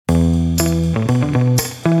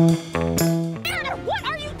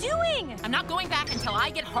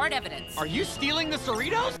get hard evidence. Are you stealing the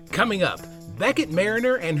Cerritos? Coming up, Beckett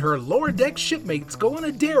Mariner and her lower deck shipmates go on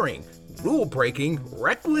a daring, rule-breaking,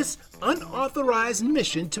 reckless, unauthorized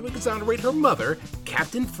mission to exonerate her mother,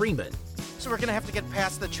 Captain Freeman. So we're gonna have to get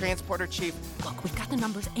past the transporter chief. Look, we've got the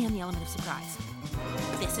numbers and the element of surprise.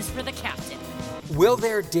 This is for the captain. Will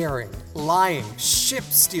their daring, lying,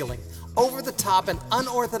 ship-stealing, over-the-top and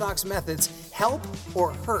unorthodox methods help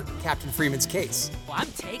or hurt Captain Freeman's case? Well,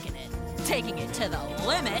 I'm taking it to the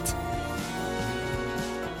limit.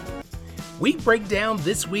 We break down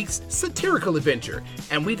this week's satirical adventure,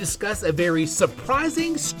 and we discuss a very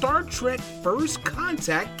surprising Star Trek First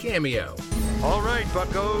Contact cameo. All right,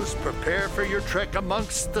 buccos, prepare for your trek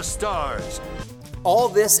amongst the stars. All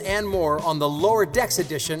this and more on the Lower Decks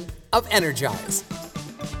edition of Energize.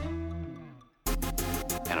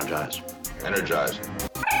 Energize. Energize.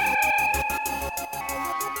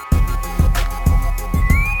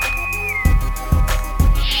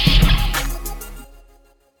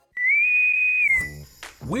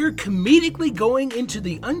 We're comedically going into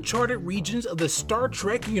the uncharted regions of the Star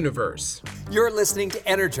Trek universe. You're listening to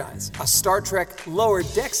Energize, a Star Trek Lower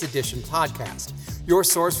Decks edition podcast. Your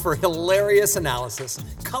source for hilarious analysis,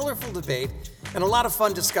 colorful debate, and a lot of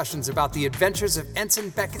fun discussions about the adventures of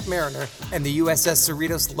Ensign Beckett Mariner and the USS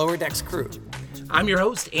Cerritos Lower Decks crew. I'm your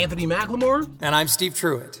host, Anthony McLemore. And I'm Steve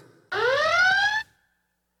Truitt.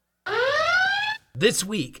 This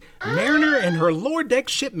week, Mariner and her lower deck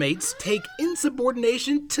shipmates take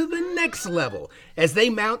insubordination to the next level as they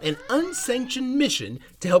mount an unsanctioned mission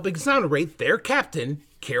to help exonerate their captain,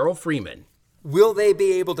 Carol Freeman. Will they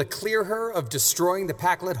be able to clear her of destroying the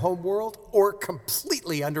Packlet homeworld or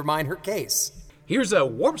completely undermine her case? Here's a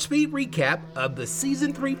warp speed recap of the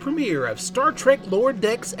Season 3 premiere of Star Trek Lower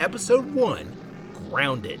Decks Episode 1,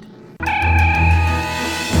 Grounded.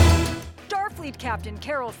 Starfleet Captain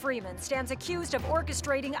Carol Freeman stands accused of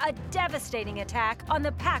orchestrating a devastating attack on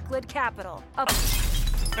the Packlet capital.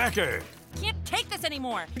 Beckett, Can't take this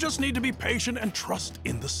anymore. you just need to be patient and trust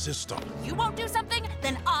in the system. You won't do something,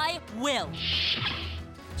 then I will.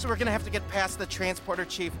 So we're gonna have to get past the transporter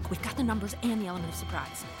chief. We've got the numbers and the element of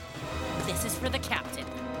surprise. This is for the captain.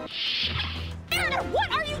 Mariner,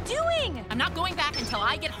 what are you doing? I'm not going back until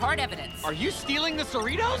I get hard evidence. Are you stealing the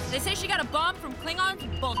Cerritos? They say she got a bomb from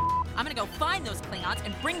Klingons? Bull. I'm gonna go find those Klingons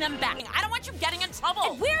and bring them back. I don't want you getting in trouble.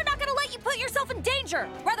 And we're not gonna let you put yourself in danger.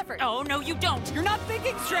 Rutherford. Oh, no, you don't. You're not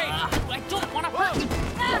thinking straight. I don't want to hurt you.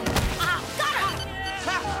 Got her!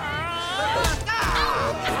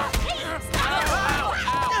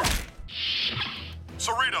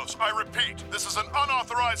 Cerritos, I repeat, this is an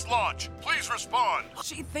unauthorized launch. Please respond.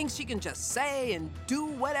 She thinks she can just say and do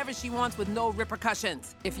whatever she wants with no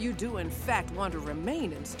repercussions. If you do in fact want to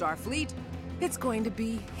remain in Starfleet, it's going to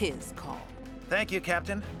be his call. Thank you,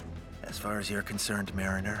 Captain. As far as you're concerned,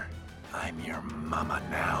 Mariner, I'm your mama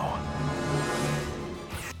now.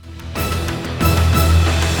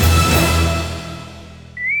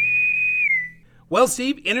 Well,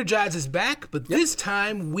 Steve, Energize is back, but this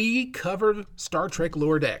time we covered Star Trek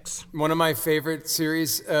Lower Decks. One of my favorite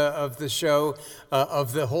series of the show,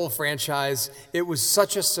 of the whole franchise. It was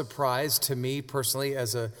such a surprise to me personally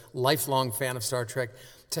as a lifelong fan of Star Trek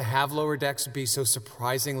to have Lower Decks be so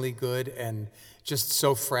surprisingly good and just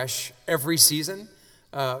so fresh every season.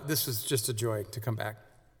 This was just a joy to come back.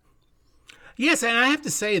 Yes, and I have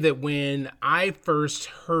to say that when I first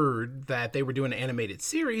heard that they were doing an animated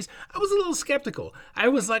series, I was a little skeptical. I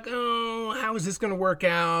was like, oh, how is this going to work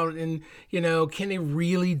out? And, can they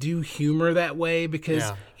really do humor that way?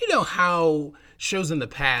 Because you know how shows in the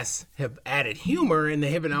past have added humor and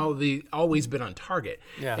they haven't always been on target.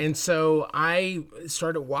 Yeah. And so I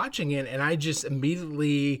started watching it and I just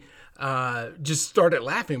immediately just started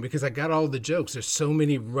laughing because I got all the jokes. There's so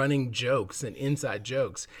many running jokes and inside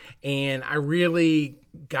jokes. And I really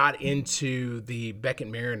got into the Beckett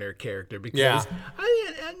Mariner character because,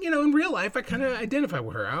 in real life, I kind of identify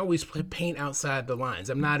with her. I always paint outside the lines.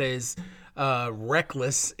 I'm not as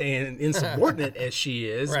reckless and insubordinate as she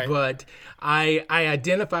is, but I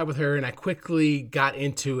identify with her and I quickly got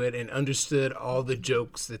into it and understood all the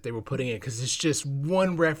jokes that they were putting in because it's just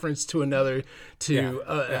one reference to another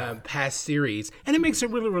to past series, and it makes it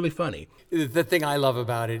really, really funny. The thing I love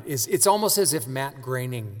about it is it's almost as if Matt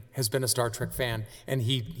Groening has been a Star Trek fan and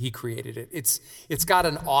he created it. It's got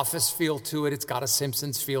an Office feel to it. It's got a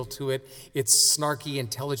Simpsons feel to it. It's snarky,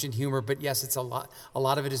 intelligent humor, but yes, it's a lot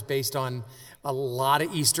of it is based on a lot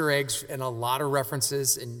of Easter eggs and a lot of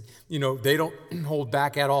references, and they don't hold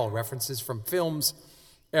back at all. References from films,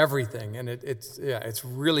 everything, and it's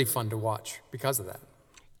really fun to watch because of that.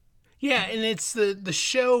 Yeah, and it's the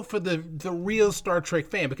show for the real Star Trek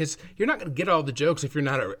fan, because you're not going to get all the jokes if you're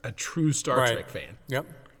not a true Star Trek fan. Yep.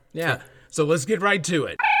 Yeah. Sure. So let's get right to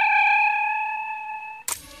it.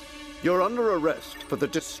 You're under arrest for the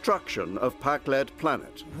destruction of Pac-led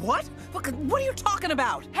Planet. What? What are you talking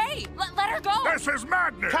about? Hey, let her go. This is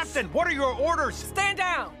madness! Captain, what are your orders? Stand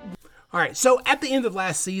down! All right, so at the end of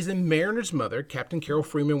last season, Mariner's mother, Captain Carol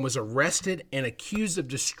Freeman, was arrested and accused of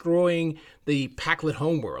destroying the Pac-led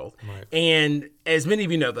homeworld. Right. And as many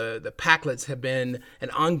of you know, the Pac-lets have been an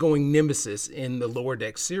ongoing nemesis in the Lower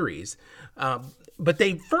Deck series. But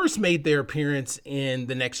they first made their appearance in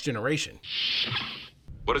The Next Generation.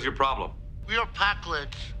 What is your problem? We are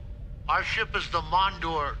Pac-lets. Our ship is the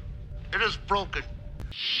Mondor. It is broken.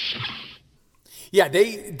 Yeah,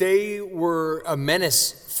 they were a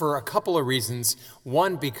menace for a couple of reasons.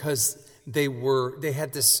 One, because they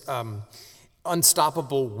had this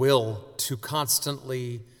unstoppable will to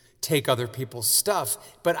constantly take other people's stuff.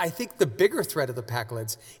 But I think the bigger threat of the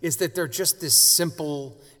Pac-lets is that they're just this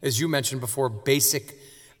simple, as you mentioned before, basic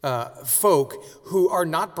folk who are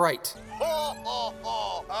not bright. Ho, ho,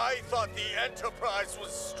 ho! I thought the Enterprise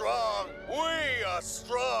was strong. We are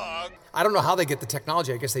strong. I don't know how they get the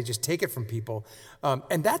technology. I guess they just take it from people.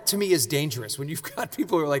 And that, to me, is dangerous. When you've got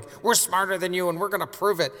people who are like, we're smarter than you and we're going to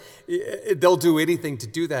prove it, they'll do anything to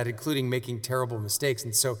do that, including making terrible mistakes.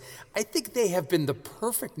 And so I think they have been the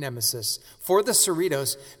perfect nemesis for the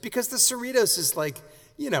Cerritos, because the Cerritos is like,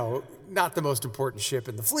 not the most important ship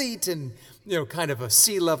in the fleet and, kind of a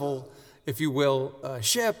sea level, if you will,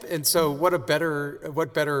 ship. And so what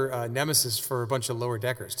better nemesis for a bunch of lower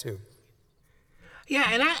deckers too. Yeah,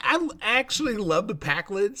 and I actually love the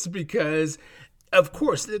Pac-lets because, of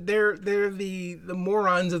course, they're the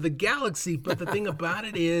morons of the galaxy. But the thing about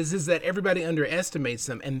it is that everybody underestimates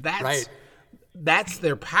them, and that's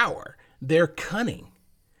their power. They're cunning.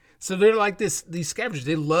 So they're like these scavengers.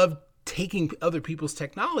 They love taking other people's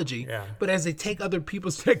technology, but as they take other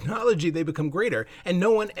people's technology, they become greater, and no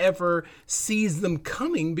one ever sees them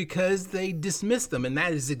coming because they dismiss them. And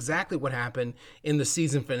that is exactly what happened in the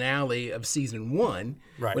season finale of season 1,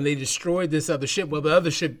 when they destroyed this other ship. Well, the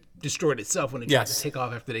other ship destroyed itself when it tried to take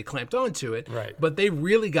off after they clamped onto it, but they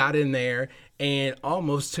really got in there and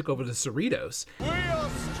almost took over the Cerritos. We are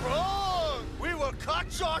strong! We will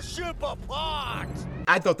cut your ship apart!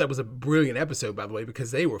 I thought that was a brilliant episode, by the way,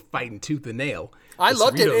 because they were fighting tooth and nail. I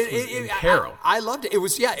loved it. I loved it. It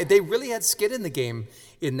was, they really had skin in the game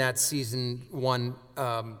in that season 1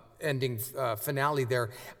 ending finale there.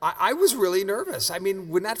 I was really nervous. I mean,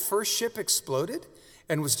 when that first ship exploded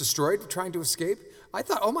and was destroyed trying to escape, I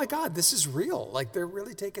thought, oh my God, this is real. Like, they're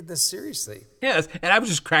really taking this seriously. Yes, and I was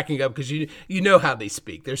just cracking up because you know how they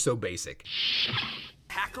speak. They're so basic.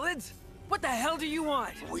 Pac-lets? What the hell do you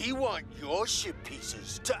want? We want your ship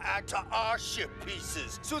pieces to add to our ship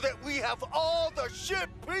pieces so that we have all the ship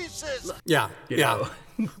pieces.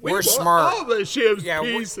 We're smart. All the ship's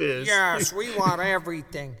pieces. Yes, we want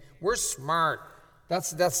everything. We're smart.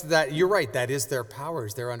 That's that. You're right. That is their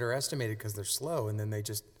powers. They're underestimated because they're slow, and then they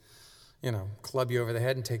just, club you over the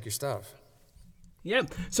head and take your stuff. Yeah.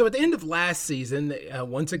 So at the end of last season,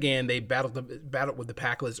 once again, they battled with the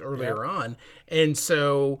Pac-lets earlier on, and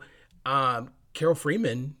so Carol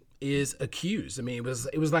Freeman is accused. I mean,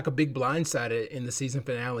 it was like a big blindside in the season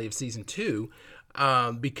finale of season 2,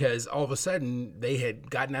 because all of a sudden they had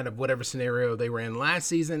gotten out of whatever scenario they were in last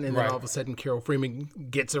season, and then all of a sudden Carol Freeman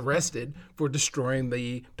gets arrested for destroying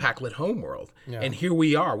the Pac-let homeworld. Yeah. And here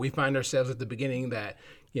we are. We find ourselves at the beginning that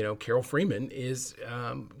Carol Freeman is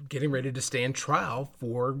getting ready to stand trial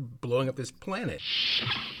for blowing up this planet.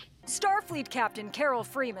 Starfleet Captain Carol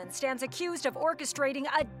Freeman stands accused of orchestrating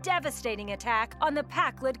a devastating attack on the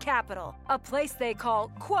Pac-led capital, a place they call,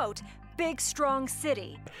 quote, Big Strong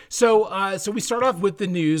City. So we start off with the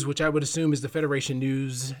news, which I would assume is the Federation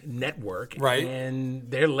News Network, right? And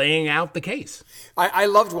they're laying out the case. I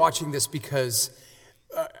loved watching this because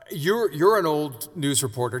you're an old news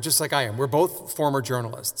reporter, just like I am. We're both former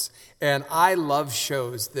journalists, and I love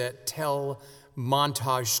shows that tell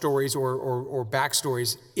montage stories or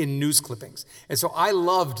backstories in news clippings. And so I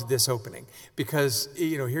loved this opening because,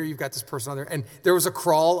 here you've got this person on there, and there was a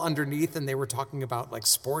crawl underneath, and they were talking about like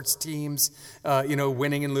sports teams,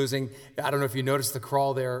 winning and losing. I don't know if you noticed the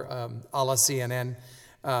crawl there, a la CNN.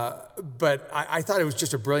 But I thought it was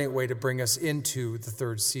just a brilliant way to bring us into the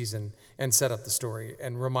 3rd season and set up the story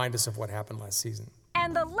and remind us of what happened last season.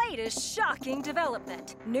 And the latest shocking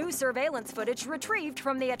development. New surveillance footage retrieved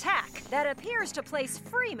from the attack that appears to place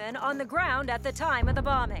Freeman on the ground at the time of the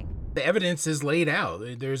bombing. The evidence is laid out.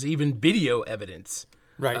 There's even video evidence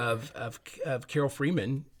of Carol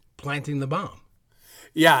Freeman planting the bomb.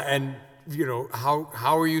 Yeah, and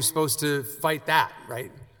how are you supposed to fight that,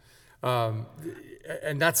 right?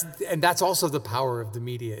 And that's also the power of the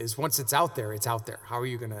media, is once it's out there, it's out there. How are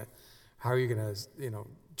you gonna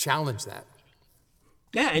challenge that?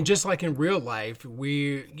 Yeah, and just like in real life,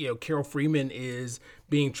 Carol Freeman is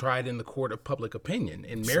being tried in the court of public opinion,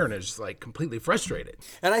 and Mariner's like completely frustrated.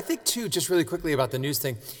 And I think too, just really quickly about the news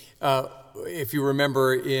thing, if you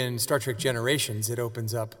remember in Star Trek Generations, it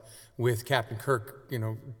opens up with Captain Kirk,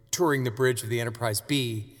 touring the bridge of the Enterprise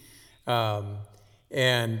B,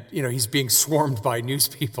 and he's being swarmed by news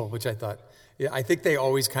people, which I think they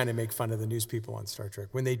always kind of make fun of the news people on Star Trek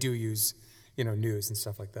when they do use news and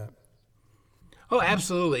stuff like that. Oh,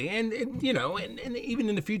 absolutely. And even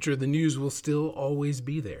in the future, the news will still always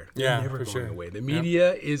be there. They're never going away. The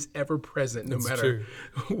media is ever present, no matter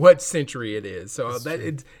what century it is. So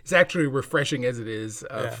it's actually refreshing as it is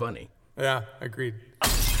funny. Yeah, agreed.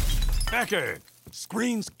 Beckett,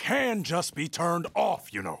 screens can just be turned off,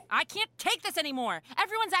 I can't take this anymore.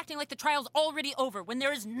 Everyone's acting like the trial's already over when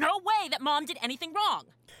there is no way that Mom did anything wrong.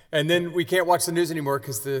 And then we can't watch the news anymore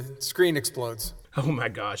because the screen explodes. Oh my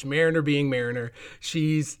gosh, Mariner being Mariner,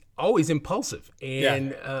 she's always impulsive,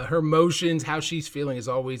 and her emotions, how she's feeling, is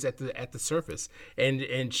always at the surface,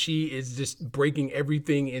 and she is just breaking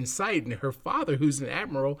everything in sight. And her father, who's an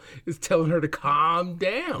admiral, is telling her to calm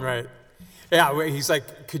down. Right. Yeah, he's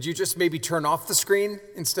like, could you just maybe turn off the screen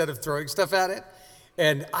instead of throwing stuff at it?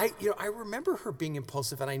 And I remember her being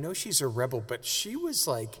impulsive, and I know she's a rebel, but she was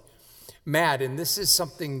like mad, and this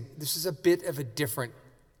is a bit of a different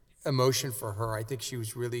emotion for her. I think she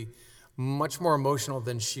was really much more emotional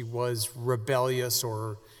than she was rebellious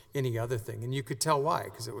or any other thing. And you could tell why,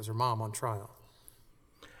 because it was her mom on trial.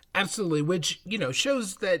 Absolutely, which,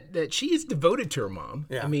 shows that she is devoted to her mom.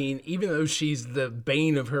 Yeah. I mean, even though she's the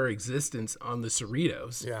bane of her existence on the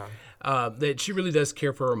Cerritos, that she really does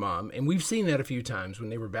care for her mom. And we've seen that a few times when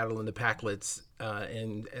they were battling the Packlets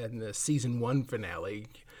in the season 1 finale.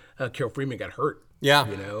 Carol Freeman got hurt. Yeah.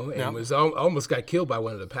 And was almost got killed by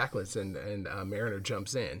one of the Packlets, and Mariner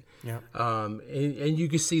jumps in. Yeah. And you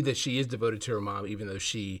can see that she is devoted to her mom, even though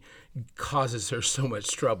she causes her so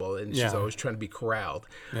much trouble, and she's always trying to be corralled.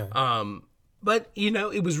 Yeah. But,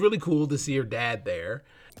 it was really cool to see her dad there.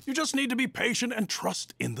 You just need to be patient and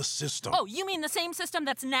trust in the system. Oh, you mean the same system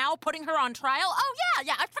that's now putting her on trial? Oh,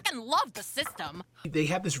 yeah, I freaking love the system. They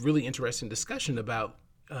have this really interesting discussion about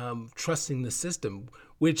trusting the system,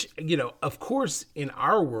 which, of course, in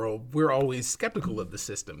our world, we're always skeptical of the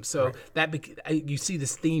system. So you see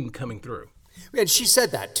this theme coming through. And she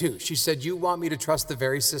said that, too. She said, you want me to trust the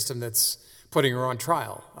very system that's putting her on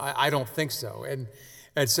trial? I don't think so.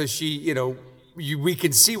 And so she, we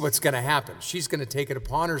can see what's going to happen. She's going to take it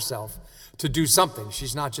upon herself to do something.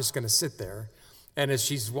 She's not just going to sit there. And as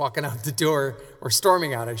she's walking out the door, or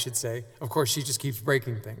storming out, I should say, of course, she just keeps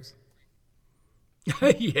breaking things.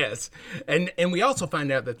 Yes, and we also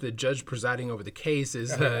find out that the judge presiding over the case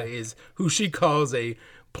is who she calls a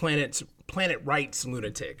planet rights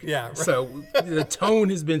lunatic. Yeah. Right. So the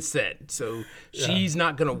tone has been set. So she's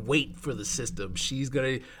not going to wait for the system. She's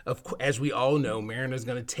going to, as we all know, Mariner's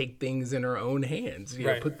going to take things in her own hands.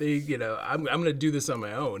 Put I'm going to do this on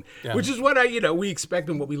my own, which is what we expect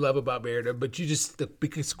and what we love about Mariner. But the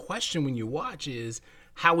biggest question when you watch is,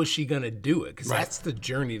 how is she going to do it? Because that's the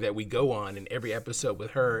journey that we go on in every episode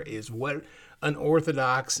with her, is what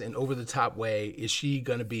unorthodox and over-the-top way is she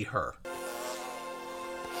going to be her?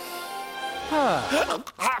 Oh,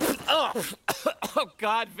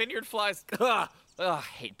 God, vineyard flies. I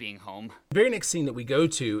hate being home. The very next scene that we go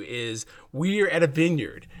to is we're at a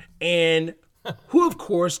vineyard. And who, of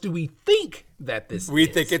course, do we think that this is? We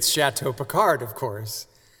think it's Chateau Picard, of course.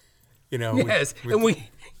 Yes, and we...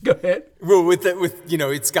 Go ahead. Well,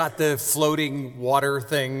 it's got the floating water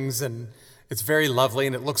things, and it's very lovely,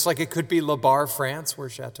 and it looks like it could be Le Bar, France, where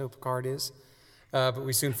Chateau Picard is. But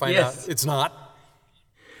we soon find out it's not.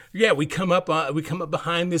 Yeah, we come up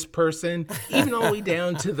behind this person, even all the way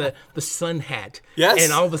down to the sun hat. Yes.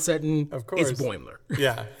 And all of a sudden, of course, it's Boimler.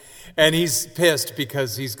 Yeah. And he's pissed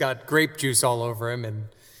because he's got grape juice all over him, and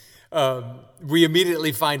we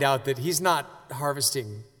immediately find out that he's not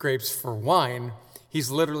harvesting grapes for wine. He's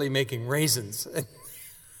literally making raisins.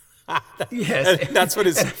 Yes. And that's what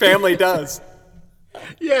his family does.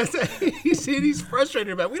 Yes. He's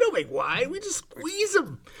frustrated about it. We don't make wine. We just squeeze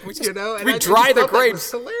them. We dry the grapes.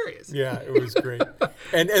 That was hilarious. Yeah, it was great.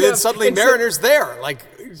 And then suddenly Mariner's there,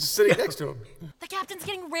 sitting next to him. The captain's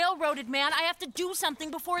getting railroaded, man. I have to do something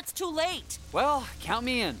before it's too late. Well, count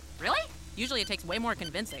me in. Really? Usually it takes way more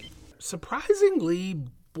convincing. Surprisingly,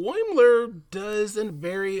 Boimler does a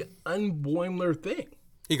very un-Boimler thing.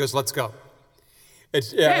 He goes, let's go.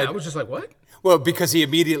 I was just like, what? Well, because he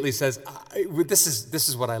immediately says, this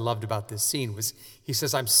is what I loved about this scene, was he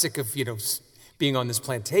says, I'm sick of, being on this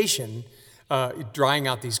plantation, drying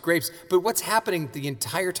out these grapes. But what's happening the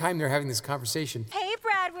entire time they're having this conversation? Hey,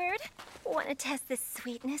 Bradward. Want to test the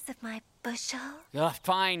sweetness of my bushel?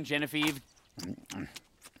 Fine, Genevieve.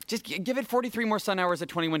 Just give it 43 more sun hours at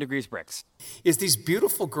 21 degrees Brix. Is these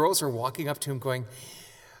beautiful girls are walking up to him going,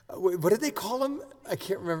 what did they call him? I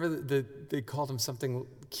can't remember. They called him something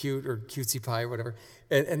cute or cutesy pie or whatever.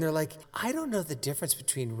 And they're like, I don't know the difference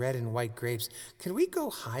between red and white grapes. Can we go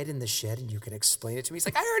hide in the shed and you can explain it to me? He's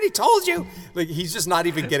like, I already told you. Like, he's just not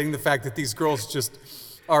even getting the fact that these girls just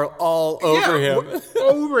are all over him.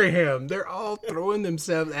 Over him. They're all throwing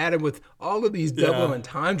themselves at him with all of these double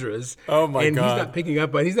entendres. Oh, my God. And he's not picking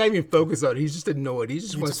up on it. He's not even focused on it. He's just annoyed. He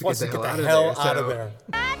just wants to get the hell out of there.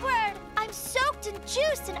 Bradward, I'm soaked in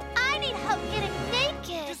juice and I need help getting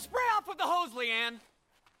naked. Just spray off with the hose, Leanne.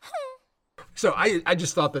 So I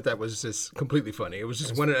just thought that was just completely funny. It was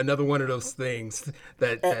just another one of those things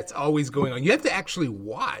that's always going on. You have to actually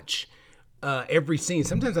watch every scene.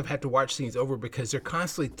 Sometimes I've had to watch scenes over because they're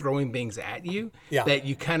constantly throwing things at you that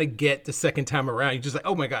you kind of get the second time around. You're just like,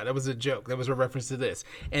 oh my God, that was a joke. That was a reference to this.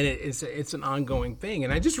 And it's an ongoing thing.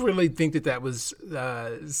 And I just really think that was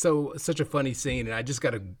such a funny scene. And I just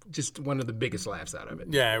got just one of the biggest laughs out of it.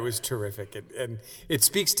 Yeah, it was terrific. And it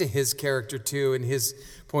speaks to his character too and his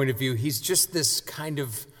point of view. He's just this guy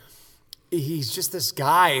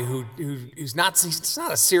who's not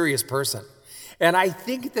a serious person. And I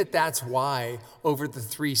think that's why over the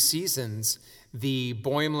 3 seasons, the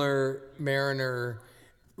Boimler-Mariner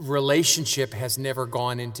relationship has never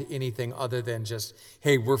gone into anything other than just,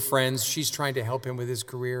 hey, we're friends. She's trying to help him with his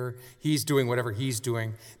career. He's doing whatever he's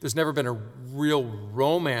doing. There's never been a real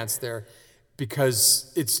romance there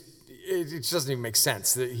because it just doesn't even make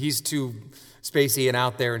sense. He's too spacey and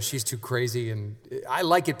out there and she's too crazy. And I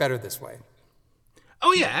like it better this way.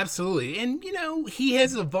 Oh, yeah, absolutely. And, he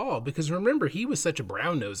has evolved because remember, he was such a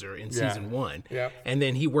brown-noser in season 1. Yeah. And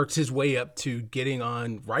then he works his way up to getting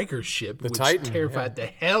on Riker's ship, which Titan, terrified the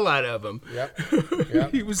hell out of him.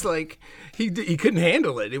 Yep. He was like, he couldn't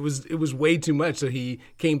handle it. It was way too much. So he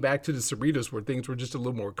came back to the Cerritos where things were just a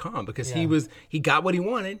little more calm because he got what he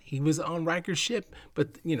wanted. He was on Riker's ship.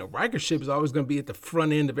 But, Riker's ship is always going to be at the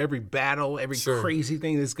front end of every battle, every crazy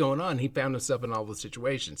thing that's going on. He found himself in all those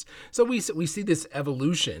situations. So we see this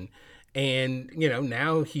evolution, and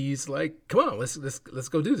now he's like, come on, let's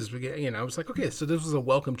go do this. I was like, okay, so this was a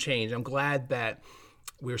welcome change. I'm glad that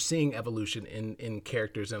we're seeing evolution in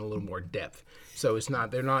characters and a little more depth. So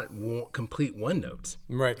they're not complete one notes.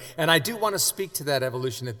 Right, and I do want to speak to that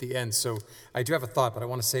evolution at the end. So I do have a thought, but I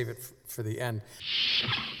want to save it for the end.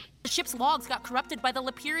 The ship's logs got corrupted by the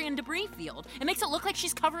Lapirian debris field. It makes it look like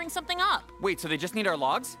she's covering something up. Wait, so they just need our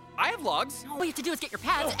logs? I have logs. All you have to do is get your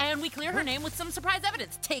pads, and we clear her name with some surprise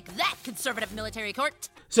evidence. Take that, conservative military court.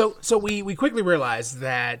 So we quickly realized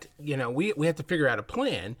that, we have to figure out a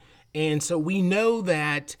plan. And so we know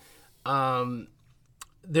that the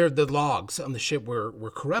logs on the ship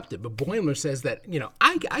were corrupted. But Boimler says that,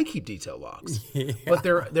 I keep detail logs. But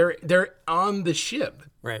they're on the ship.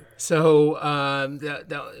 Right. So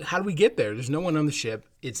how do we get there? There's no one on the ship.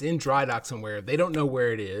 It's in dry dock somewhere. They don't know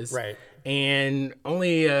where it is. Right. And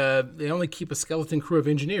they only keep a skeleton crew of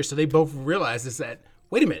engineers. So they both realize is that,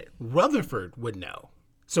 wait a minute, Rutherford would know.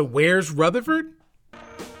 So where's Rutherford?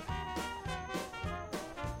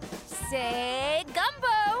 Say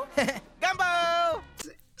gumbo. Gumbo!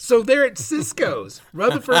 So they're at Cisco's.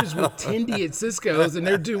 Rutherford is with Tindy at Cisco's, and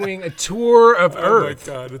they're doing a tour of Earth.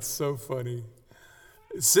 Oh, my God, it's so funny.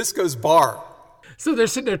 Cisco's bar. So they're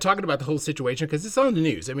sitting there talking about the whole situation because it's on the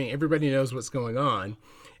news. I mean, everybody knows what's going on.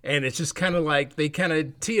 And it's just kind of like they kind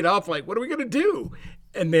of tee it off like, what are we going to do?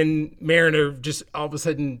 And then Mariner just all of a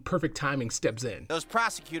sudden, perfect timing, steps in. Those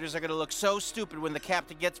prosecutors are going to look so stupid when the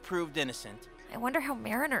captain gets proved innocent. I wonder how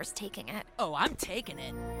Mariner's taking it. Oh, I'm taking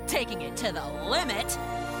it. Taking it to the limit.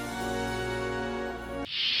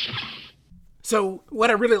 So what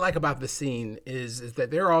I really like about this scene is that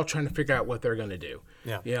they're all trying to figure out what they're going to do.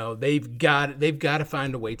 Yeah. They've got to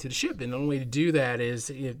find a way to the ship, and the only way to do that is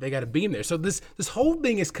they got to beam there. So this whole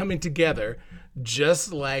thing is coming together,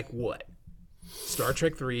 just like what? Star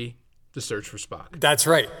Trek 3, The Search for Spock. That's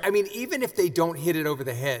right. I mean, even if they don't hit it over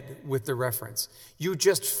the head with the reference, you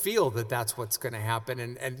just feel that that's what's going to happen,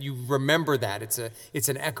 and you remember that it's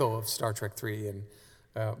an echo of Star Trek 3, and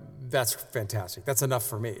that's fantastic. That's enough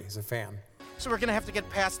for me as a fan. So we're gonna have to get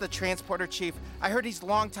past the transporter chief. I heard he's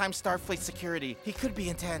longtime Starfleet security. He could be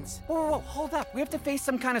intense. Whoa, hold up. We have to face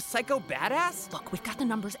some kind of psycho badass? Look, we've got the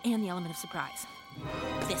numbers and the element of surprise.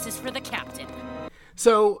 This is for the captain.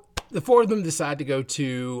 So the four of them decide to go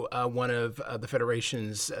to one of the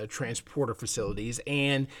Federation's transporter facilities,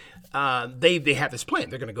 and they have this plan.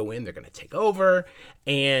 They're going to go in, they're going to take over,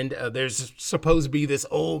 and there's supposed to be this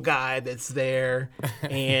old guy that's there,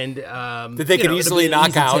 and that they can easily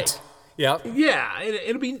knock out. Yep. Yeah,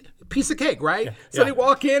 it'll be a piece of cake, right? Yeah. So they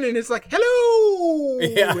walk in, and it's like, hello!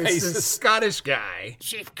 Yeah, it's this Scottish guy.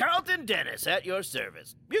 Chief Carlton Dennis at your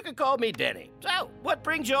service. You can call me Denny. So, what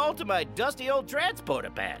brings you all to my dusty old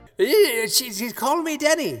transporter pad? She's calling me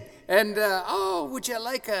Denny. And, would you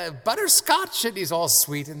like a butterscotch? And he's all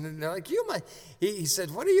sweet. And they're like, he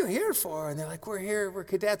said, what are you here for? And they're like, we're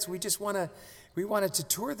cadets. We wanted to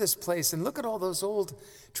tour this place and look at all those old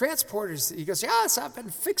transporters. He goes, yes, I've been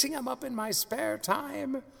fixing them up in my spare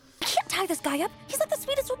time. I can't tie this guy up. He's like the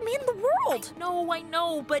sweetest old man in the world. I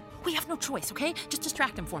know, but we have no choice, okay? Just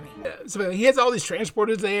distract him for me. So he has all these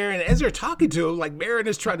transporters there, and as they're talking to him, like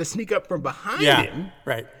Mariner's trying to sneak up from behind him.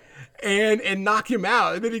 Right. And knock him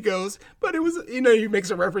out. And then he goes, but it was, he makes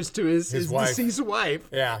a reference to his wife. Deceased wife.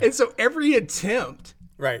 Yeah. And so every attempt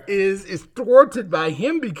right. is thwarted by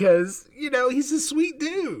him because, he's a sweet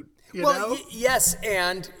dude. You know? Yes,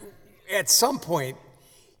 and at some point,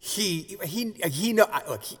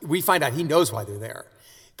 we find out he knows why they're there.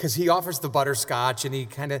 Because he offers the butterscotch and he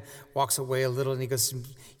kind of walks away a little and he goes,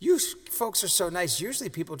 you folks are so nice. Usually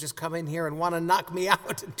people just come in here and want to knock me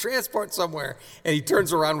out and transport somewhere. And he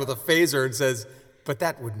turns around with a phaser and says, but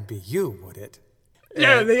that wouldn't be you, would it?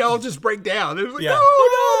 Yeah, and they all just break down. It was like, yeah. no,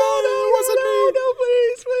 it wasn't me. No,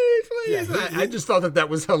 please. Yeah, I just thought that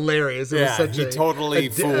was hilarious. It was such he totally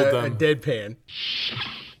fooled them. A deadpan.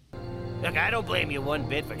 Look, I don't blame you one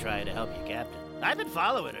bit for trying to help you, Captain. I've been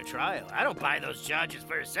following a trial. I don't buy those charges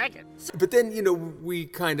for a second. But then, we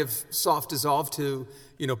kind of soft dissolve to,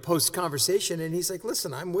 post-conversation, and he's like,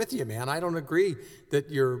 listen, I'm with you, man. I don't agree that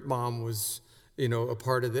your mom was, a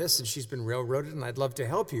part of this, and she's been railroaded, and I'd love to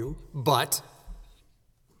help you, but...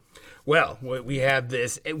 Well, we have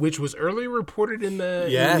this, which was earlier reported in the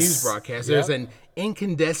news broadcast. There's an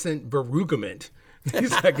incandescent verugament.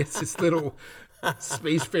 I guess this little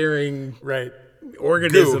spacefaring... Right.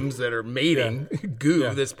 organisms that are mating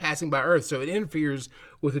goo that's passing by Earth, so it interferes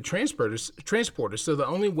with the transporter. So the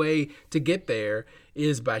only way to get there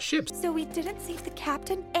is by ships. So we didn't save the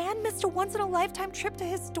captain and missed a once-in-a-lifetime trip to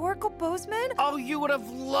historical Bozeman? Oh, you would have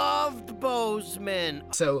loved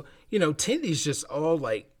Bozeman. So, Tindy's just all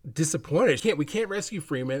like disappointed. We can't rescue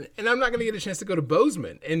Freeman, and I'm not going to get a chance to go to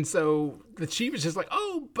Bozeman. And so the chief is just like,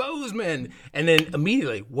 oh, Bozeman. And then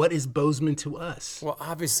immediately, what is Bozeman to us? Well,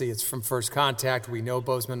 obviously, it's from First Contact. We know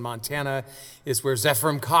Bozeman, Montana is where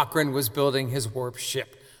Zephram Cochrane was building his warp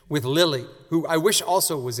ship with Lily, who I wish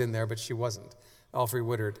also was in there, but she wasn't. Alfre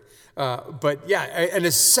Woodard. But yeah, and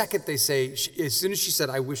the second they say, as soon as she said,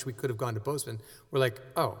 I wish we could have gone to Bozeman, we're like,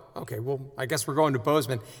 oh, okay, well, I guess we're going to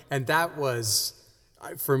Bozeman. And that was,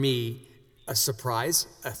 for me, a surprise,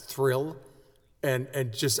 a thrill, and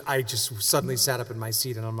I just suddenly sat up in my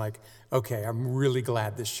seat and I'm like, okay, I'm really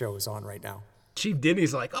glad this show is on right now. Chief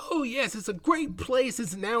Denny's like, oh, yes, it's a great place.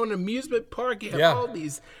 It's now an amusement park. You have all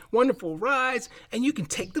these wonderful rides, and you can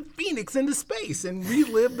take the Phoenix into space and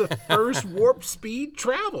relive the first warp speed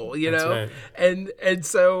travel, That's right. And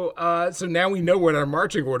so now we know what our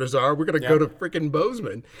marching orders are. We're going to go to frickin'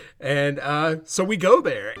 Bozeman. And so we go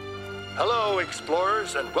there. Hello,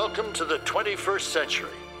 explorers, and welcome to the 21st century.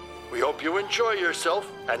 We hope you enjoy yourself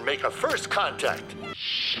and make a first contact.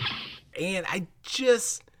 And I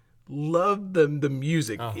just... love the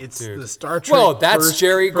music. It's the Star Trek. Well, that's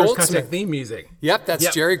Jerry Goldsmith theme music. Yep,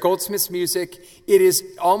 that's Jerry Goldsmith's music. It is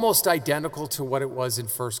almost identical to what it was in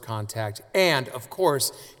First Contact. And, of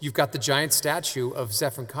course, you've got the giant statue of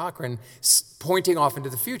Zephram Cochrane pointing off into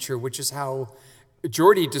the future, which is how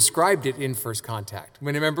Geordi described it in First Contact.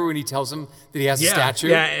 Remember when he tells him that he has a statue?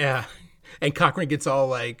 Yeah. And Cochrane gets all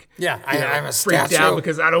like, I'm a freaked statue. out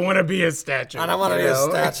because I don't want to be a statue. I don't want to be a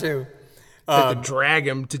statue. To drag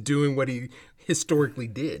him to doing what he historically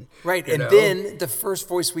did. Right, and then the first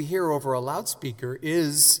voice we hear over a loudspeaker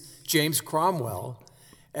is James Cromwell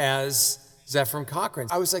as Zephram Cochrane.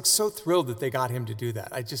 I was like so thrilled that they got him to do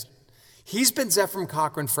that. He's been Zephram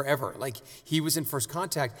Cochrane forever. Like, he was in First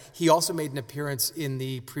Contact. He also made an appearance in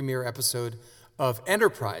the premiere episode of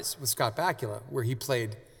Enterprise with Scott Bakula, where he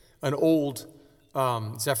played an old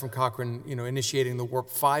Zephram Cochrane, initiating the Warp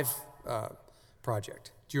 5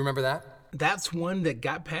 project. Do you remember that? That's one that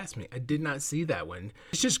got past me. I did not see that one.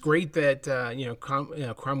 It's just great that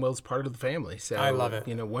Cromwell's part of the family. So I love it.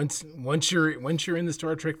 Once you're in the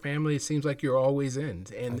Star Trek family, it seems like you're always in.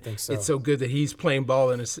 And I think so. It's so good that he's playing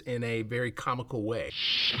ball in a very comical way.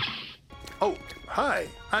 Oh, hi.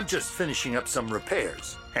 I'm just finishing up some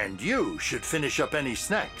repairs. And you should finish up any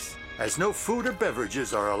snacks, as no food or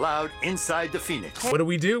beverages are allowed inside the Phoenix. What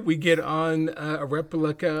do? We get on a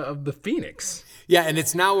replica of the Phoenix. Yeah, and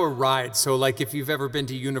it's now a ride. So, like, if you've ever been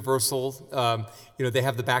to Universal, they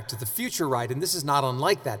have the Back to the Future ride, and this is not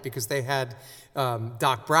unlike that because they had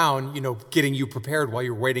Doc Brown, getting you prepared while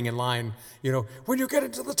you're waiting in line. When you get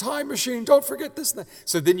into the time machine, don't forget this and that.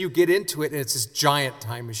 So then you get into it, and it's this giant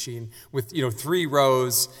time machine with 3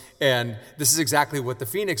 rows, and this is exactly what the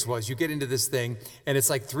Phoenix was. You get into this thing, and it's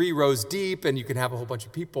like 3 rows deep, and you can have a whole bunch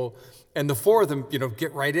of people, and the 4 of them,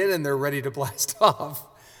 get right in, and they're ready to blast off.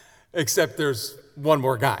 Except there's one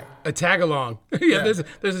more guy. A tag-along. Yeah, there's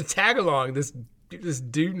a tag-along. This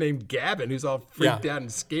dude named Gavin who's all freaked out and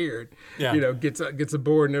scared, gets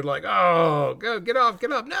aboard, and they're like, oh, go, get off. No,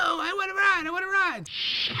 I want to ride.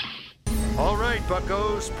 All right,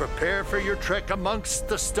 buccos, prepare for your trek amongst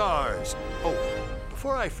the stars. Oh,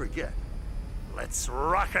 before I forget, let's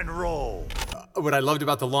rock and roll. What I loved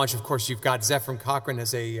about the launch, of course, you've got Zefram Cochrane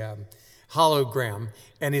as a hologram,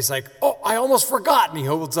 and he's like, oh, I almost forgot, and he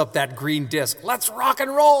holds up that green disc. Let's rock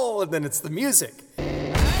and roll, and then it's the music.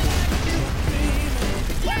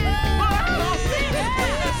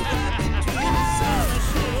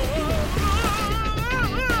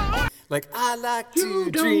 Like, I like to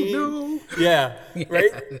dream. Yeah,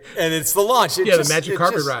 right? And it's the launch. The magic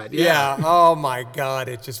carpet ride. Yeah. Oh, my God.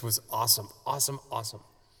 It just was awesome. Awesome.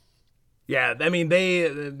 Yeah, I mean,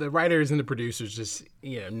 the writers and the producers just,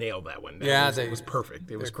 nailed that one. It was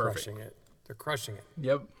perfect. It was perfect. They're crushing it.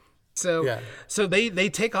 Yep. So they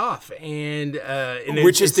take off, and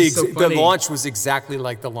which is the launch was exactly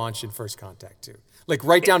like the launch in First Contact, too. Like,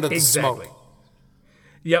 right down to the smoke.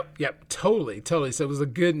 Yep, totally. So it was a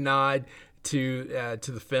good nod to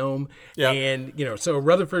the film. Yep. And, so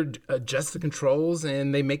Rutherford adjusts the controls,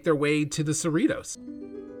 and they make their way to the Cerritos.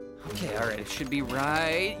 Okay, all right, it should be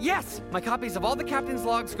right. Yes, my copies of all the captain's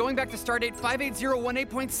logs going back to stardate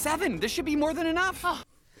 58018.7. This should be more than enough. Oh.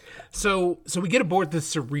 So we get aboard the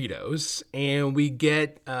Cerritos, and we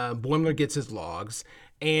get, Boimler gets his logs,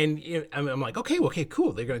 and I'm like, okay,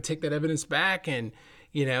 cool. They're going to take that evidence back and,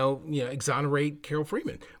 exonerate Carol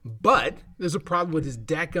Freeman. But there's a problem with his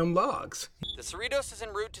dadgum logs. The Cerritos is en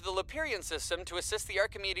route to the Lapirian system to assist the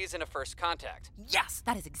Archimedes in a First Contact. Yes,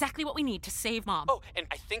 that is exactly what we need to save Mom. Oh, and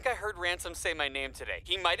I think I heard Ransom say my name today.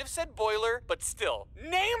 He might have said Boiler, but still,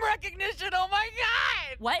 name recognition, oh my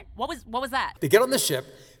God! What was that? They get on the ship,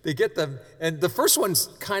 they get them, and the first one's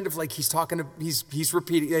kind of like he's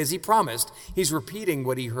repeating, as he promised, he's repeating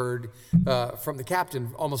what he heard from the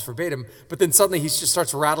captain, almost verbatim, but then suddenly he just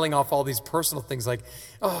starts rattling off all these personal things like,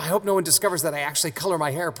 oh, I hope no one discovers that I actually color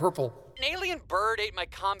my hair purple. An alien bird ate my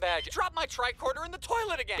comm badge, dropped my tricorder in the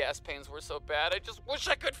toilet again. Gas pains were so bad, I just wish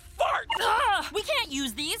I could fart. We can't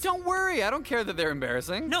use these. Don't worry, I don't care that they're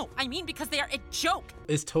embarrassing. No, I mean because they are a joke.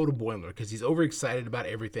 It's total Boimler because he's overexcited about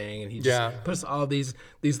everything, and he just puts all these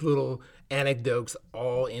little anecdotes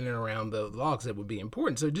all in and around the logs that would be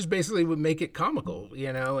important. So it just basically would make it comical,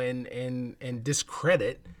 and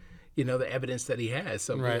discredit the evidence that he has.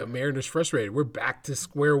 So Mariner's frustrated. We're back to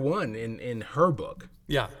square one in her book.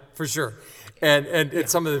 Yeah, for sure. And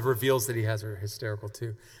some of the reveals that he has are hysterical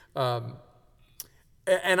too. And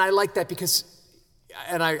I like that because,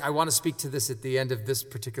 and I want to speak to this at the end of this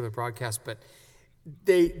particular broadcast, but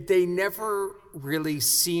they never really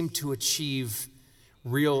seem to achieve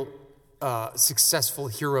real successful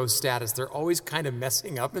hero status. They're always kind of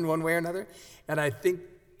messing up in one way or another. And I think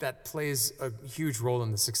that plays a huge role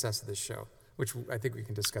in the success of this show, which I think we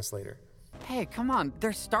can discuss later. Hey, come on, they're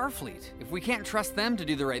Starfleet. If we can't trust them to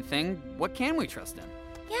do the right thing, what can we trust in?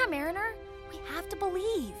 Yeah, Mariner, we have to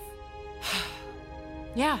believe.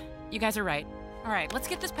 Yeah, you guys are right. All right, let's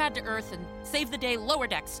get this pad to Earth and save the day lower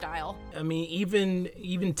deck style. I mean, even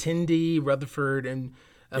Tindy, Rutherford, and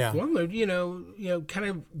Boimler, kind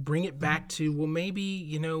of bring it back to, well,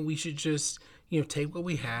 maybe, we should just, take what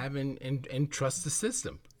we have and trust the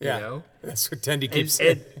system. That's what Tindy keeps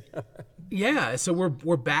saying. Yeah, so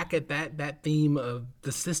we're back at that theme of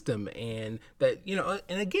the system, and that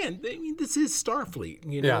and again, I mean, this is Starfleet.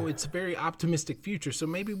 It's a very optimistic future. So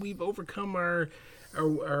maybe we've overcome our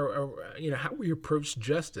how we approach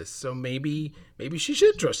justice. So maybe she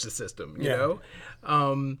should trust the system.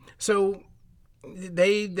 So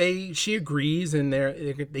she agrees, and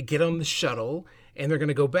they get on the shuttle, and they're going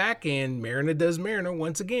to go back, and Mariner does Mariner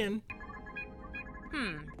once again.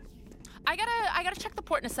 I gotta check the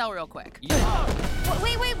port nacelle real quick.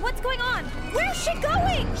 Wait, what's going on? Where's she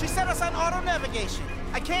going? She set us on auto navigation.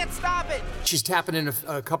 I can't stop it. She's tapping in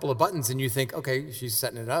a couple of buttons, and you think, okay, she's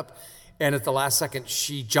setting it up. And at the last second,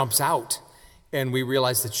 she jumps out. And we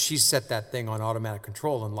realize that she set that thing on automatic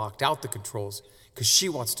control and locked out the controls because she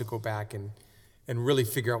wants to go back and really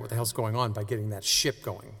figure out what the hell's going on by getting that ship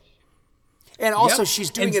going. And also, she's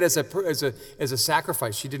doing it as a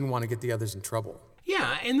sacrifice. She didn't want to get the others in trouble.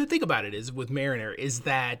 Yeah, and the thing about it is with Mariner is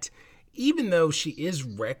that even though she is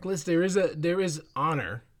reckless, there is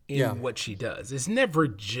honor in what she does. It's never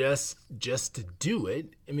just to do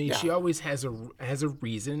it. I mean, she always has a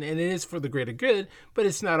reason, and it is for the greater good. But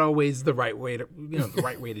it's not always the right way to the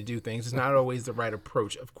right way to do things. It's not always the right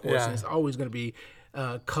approach, of course. And it's always going to be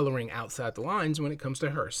coloring outside the lines when it comes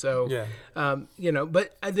to her. So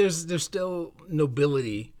but there's still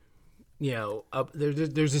nobility.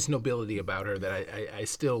 There's this nobility about her that I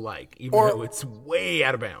still like, even though it's way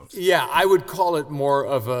out of bounds. Yeah, I would call it more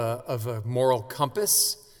of a moral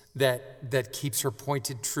compass that keeps her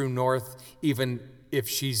pointed true north, even if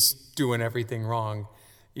she's doing everything wrong.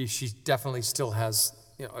 She definitely still has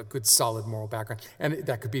a good solid moral background, and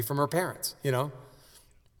that could be from her parents.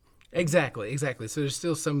 Exactly. So there's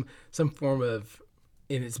still some form of,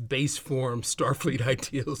 in its base form, Starfleet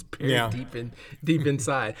ideals buried deep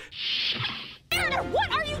inside. Mariner,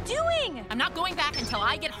 what are you doing? I'm not going back until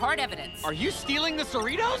I get hard evidence. Are you stealing the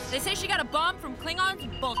Cerritos? They say she got a bomb from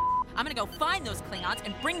Klingons. Bullshit. I'm gonna go find those Klingons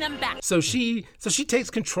and bring them back. So she takes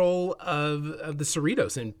control of the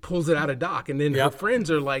Cerritos and pulls it out of dock, and then her friends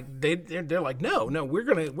are like, they're like, no, we're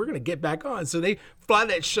gonna get back on. So they fly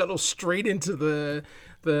that shuttle straight into the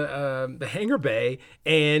hangar bay,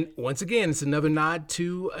 and once again, it's another nod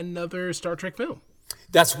to another Star Trek film.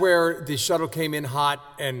 That's where the shuttle came in hot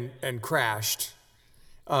and crashed.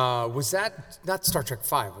 Was that not Star Trek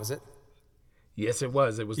V, was it? Yes, it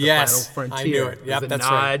was. It was the Final Frontier. I knew it. Yep, it was a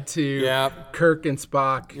nod to Kirk and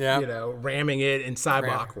Spock, ramming it, and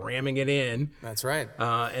Cybok ramming it in. That's right.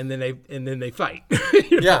 And then they fight.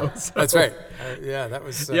 That's right. That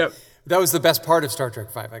was that was the best part of Star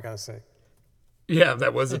Trek V, I gotta say. Yeah,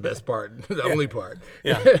 that was the best part, the only part.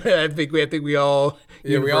 Yeah, I think we all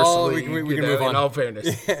we can move on. In all fairness,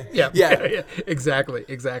 exactly.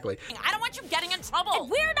 I don't want you getting in trouble. And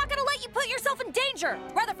we're not going to let you put yourself in danger,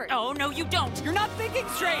 Rutherford. Oh no, you don't. You're not thinking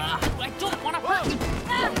straight. I don't want to hurt you.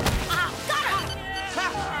 Got her.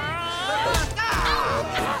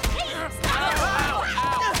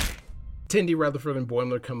 Tendi, Rutherford, and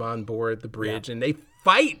Boimler come on board the bridge, and they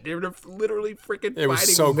fight. They're literally freaking fighting. It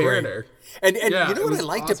was so Mariner. Great. And you know what I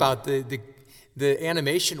liked about the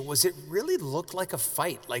animation was it really looked like a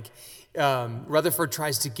fight. Like Rutherford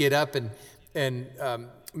tries to get up, and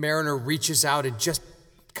Mariner reaches out and just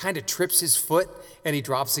kind of trips his foot, and he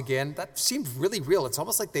drops again. That seemed really real. It's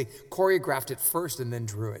almost like they choreographed it first and then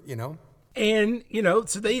drew it. And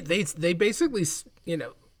so they basically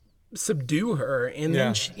subdue her, and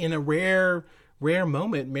then in a rare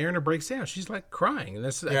moment, Mariner breaks down. She's like crying, and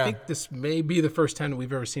I think this may be the first time that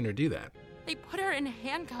we've ever seen her do that. They put her in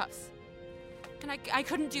handcuffs, and I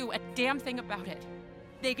couldn't do a damn thing about it.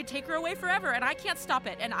 They could take her away forever, and I can't stop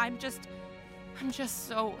it, and I'm just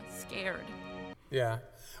so scared. Yeah.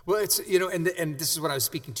 Well, it's, and this is what I was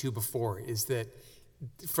speaking to before, is that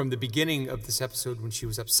from the beginning of this episode when she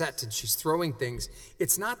was upset and she's throwing things,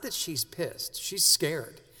 it's not that she's pissed. She's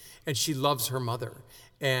scared, and she loves her mother,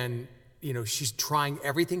 and she's trying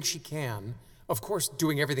everything she can, of course,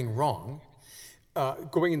 doing everything wrong,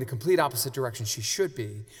 going in the complete opposite direction she should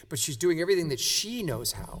be, but she's doing everything that she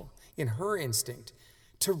knows how, in her instinct,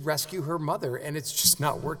 to rescue her mother, and it's just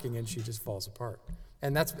not working, and she just falls apart.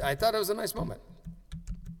 And I thought it was a nice moment.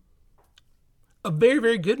 A very,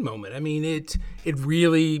 very good moment. I mean, it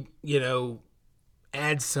really,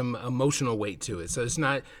 adds some emotional weight to it. So it's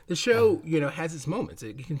not, the show, has its moments.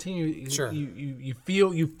 It continues. Sure. You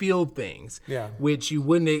feel things, which you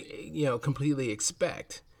wouldn't, completely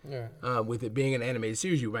expect. Yeah. With it being an animated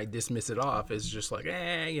series, you might dismiss it off as just like,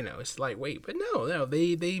 it's lightweight. But no,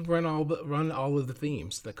 they run all of the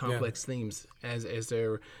themes, the complex themes as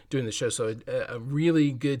they're doing the show. So a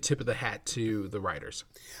really good tip of the hat to the writers.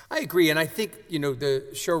 I agree, and I think the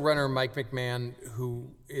showrunner Mike McMahon, who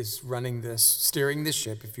is steering this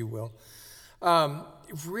ship, if you will,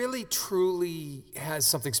 really truly has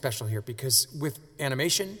something special here, because with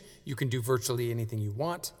animation you can do virtually anything you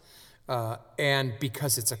want. And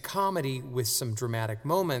because it's a comedy with some dramatic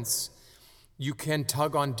moments, you can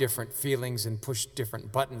tug on different feelings and push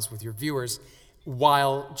different buttons with your viewers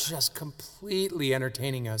while just completely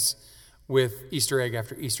entertaining us with Easter egg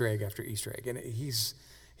after Easter egg after Easter egg. And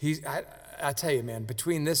I tell you, man,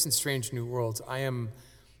 between this and Strange New Worlds, I am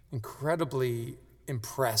incredibly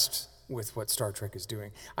impressed with what Star Trek is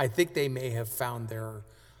doing. I think they may have found their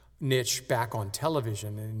niche back on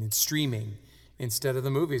television and in streaming, instead of the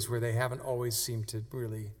movies, where they haven't always seemed to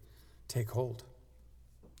really take hold.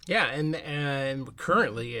 Yeah, and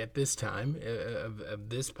currently at this time of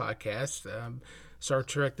this podcast, Star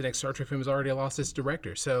Trek: The Next Star Trek film has already lost its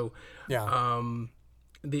director. So,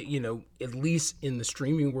 at least in the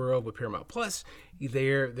streaming world with Paramount Plus,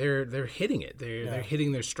 they're hitting it. They're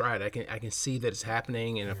hitting their stride. I can see that it's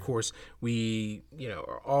happening, and of course we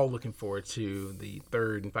are all looking forward to the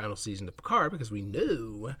third and final season of Picard, because we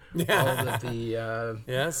know all of the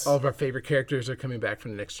all of our favorite characters are coming back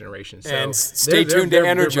from the Next Generation. So and stay tuned to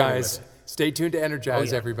Energize. Stay tuned to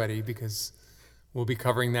Energize, everybody, because we'll be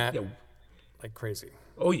covering that like crazy.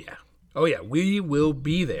 Oh yeah, we will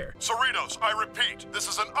be there. Cerritos, I repeat, this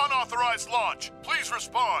is an unauthorized launch. Please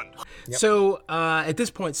respond. Yep. So at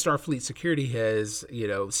this point, Starfleet security has,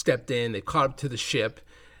 stepped in. They've caught up to the ship,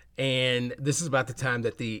 and this is about the time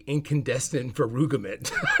that the incandescent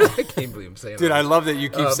verugament. I can't believe I'm saying that. Dude, I love that you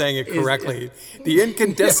keep saying it correctly. The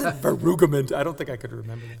incandescent verugament. I don't think I could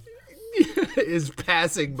remember that. Is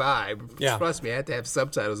passing by. Yeah. Trust me, I had to have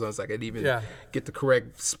subtitles on so I could even get the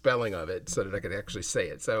correct spelling of it so that I could actually say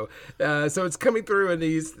it. So it's coming through, and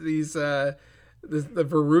the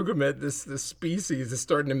verugament, this species is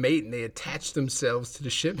starting to mate, and they attach themselves to the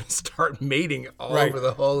ship and start mating all over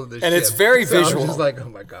the hull of the ship. And it's very visual. I was just like, oh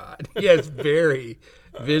my God. Yeah, it's very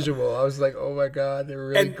visual. I was like, oh my God, they're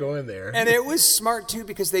really going there. And it was smart too,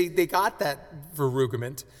 because they got that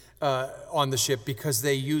verugament on the ship because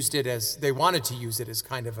they wanted to use it as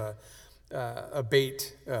kind of a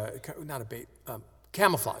bait, not a bait,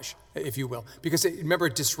 camouflage, if you will, because remember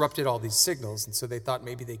it disrupted all these signals, and so they thought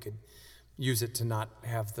maybe they could use it to not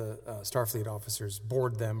have the Starfleet officers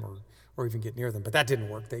board them or even get near them, but that didn't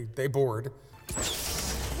work. They bored.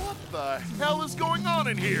 What the hell is going on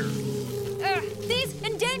in here? These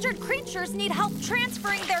endangered creatures need help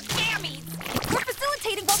transferring their gametes. We're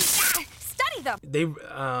facilitating while we study them. They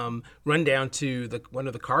run down to one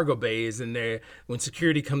of the cargo bays, and when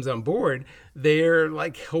security comes on board, they're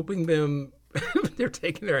like helping them. They're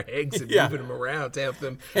taking their eggs and moving them around to help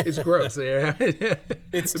them. It's gross.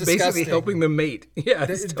 It's basically helping them mate. Yeah,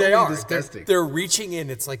 it's totally disgusting. They're reaching in.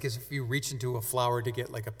 It's like as if you reach into a flower to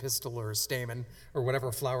get like a pistil or a stamen or whatever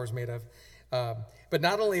a flower is made of. But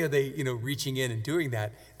not only are they, reaching in and doing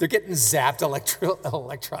that, they're getting zapped electrically,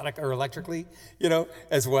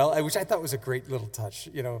 as well, which I thought was a great little touch.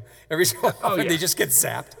 Every so often they just get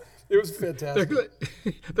zapped. It was fantastic.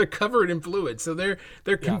 They're covered in fluid, so they're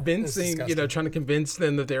convincing, trying to convince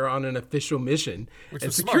them that they're on an official mission. Which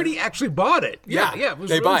and security actually bought it. Yeah, it was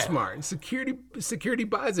they really buy smart. And security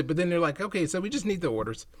buys it, but then they're like, okay, so we just need the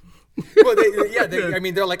orders. Well,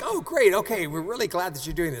 they're like, oh, great, okay, we're really glad that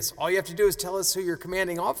you're doing this. All you have to do is tell us who your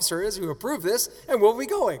commanding officer is, who approved this, and we'll be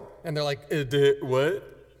going. And they're like, what?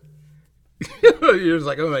 You're just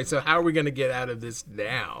like, oh, my, so how are we going to get out of this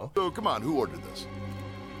now? Oh, come on, who ordered this?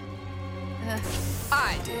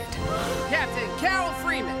 I did. Captain Carol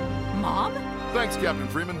Freeman. Mom? Thanks, Captain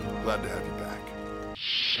Freeman. Glad to have you back.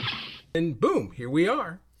 And boom, here we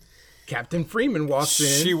are. Captain Freeman walks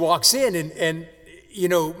in. She walks in, and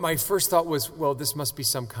my first thought was, well, this must be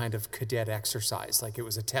some kind of cadet exercise, like it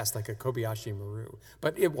was a test, like a Kobayashi Maru.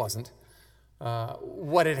 But it wasn't.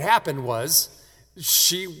 What had happened was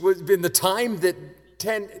she was in the time that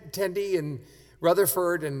Tendi and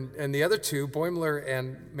Rutherford and the other two, Boimler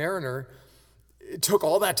and Mariner, it took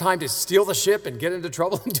all that time to steal the ship and get into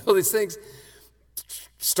trouble and do all these things.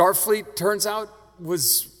 Starfleet, turns out,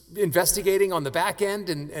 was investigating on the back end,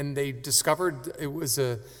 and they discovered it was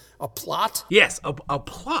a plot. Yes, a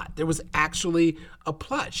plot. There was actually a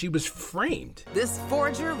plot. She was framed. This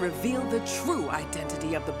forger revealed the true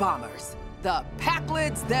identity of the bombers, the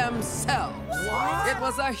Packlids themselves. What? It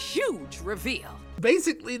was a huge reveal.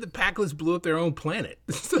 Basically, the Packlids blew up their own planet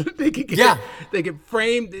so that they could get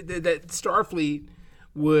framed. That Starfleet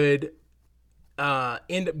would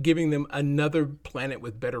end up giving them another planet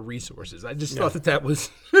with better resources. I just thought that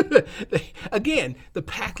was again, the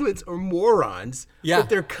Packlids are morons, but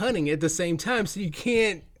they're cunning at the same time. So you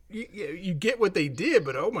can't. You get what they did,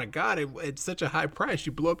 but oh my God, it's such a high price.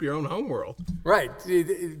 You blow up your own homeworld. Right.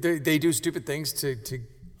 They do stupid things to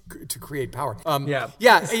create power. And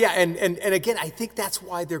again, I think that's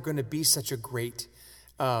why they're going to be such a great.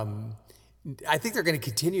 I think they're going to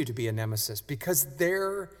continue to be a nemesis because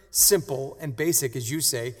they're simple and basic, as you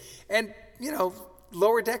say, and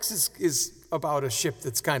Lower Decks is about a ship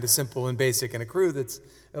that's kind of simple and basic, and a crew that's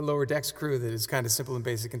a Lower Decks crew that is kind of simple and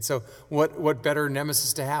basic. And so, what better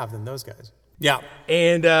nemesis to have than those guys? Yeah,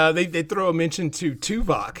 and they throw a mention to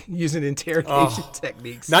Tuvok using interrogation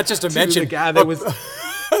techniques. Not just a mention. The guy that was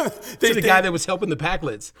the guy that was helping the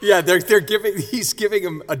Packlids. Yeah, he's giving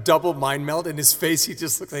him a double mind melt in his face. He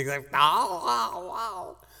just looks like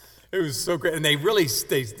wow. It was so great, and they really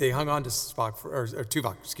they hung on to Spock or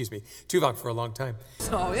Tuvok for a long time.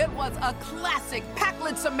 So it was a classic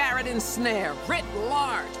Packlet Samaritan snare, writ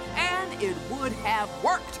large, and it would have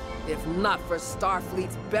worked if not for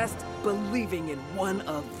Starfleet's best believing in one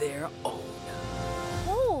of their own.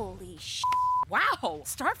 Holy sh! Wow,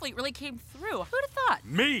 Starfleet really came through. Who'd have thought?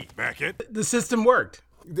 Me, Beckett. The system worked.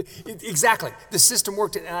 Exactly, the system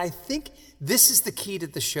worked, and I think this is the key to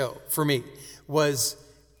the show for me. Was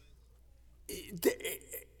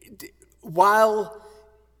while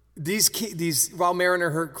while Mariner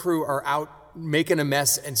and her crew are out making a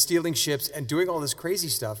mess and stealing ships and doing all this crazy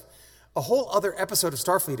stuff, a whole other episode of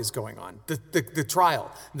Starfleet is going on. The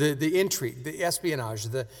trial, the intrigue, the espionage,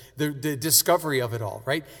 the discovery of it all,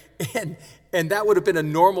 right? And that would have been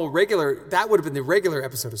that would have been the regular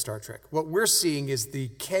episode of Star Trek. What we're seeing is the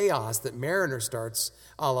chaos that Mariner starts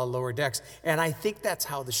a la Lower Decks. And I think that's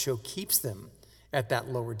how the show keeps them at that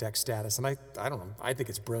Lower Deck status. And I don't know, I think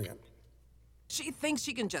it's brilliant. She thinks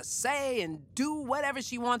she can just say and do whatever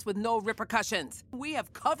she wants with no repercussions. We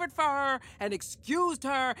have covered for her and excused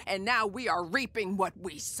her, and now we are reaping what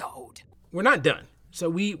we sowed. We're not done. So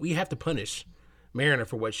we have to punish Mariner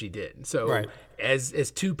for what she did. So right.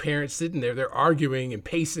 as two parents sitting there, they're arguing and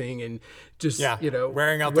pacing and just,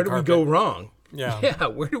 wearing out where the do carpet. we go wrong? Yeah.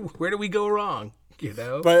 Where do we go wrong?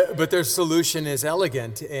 But their solution is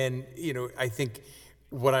elegant, and I think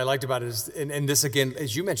what I liked about it is, and this again,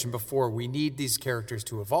 as you mentioned before, we need these characters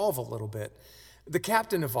to evolve a little bit. The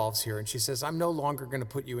captain evolves here, and she says, "I'm no longer going to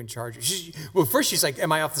put you in charge." First she's like,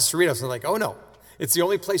 "Am I off the Cerritos?" And I'm like, "Oh no, it's the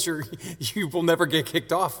only place you will never get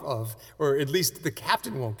kicked off of, or at least the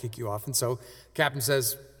captain won't kick you off." And so captain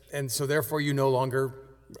says, "And so therefore you no longer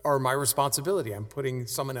are my responsibility. I'm putting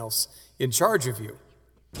someone else in charge of you."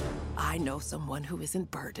 I know someone who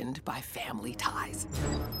isn't burdened by family ties.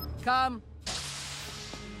 Come.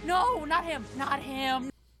 No, not him, not him.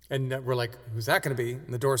 And we're like, who's that going to be?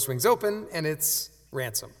 And the door swings open, and it's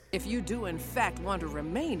Ransom. If you do in fact want to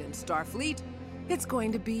remain in Starfleet, it's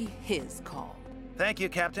going to be his call. Thank you,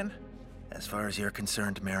 Captain. As far as you're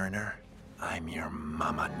concerned, Mariner, I'm your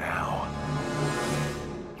mama now.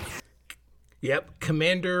 Yep,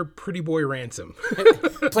 Commander Pretty Boy Ransom.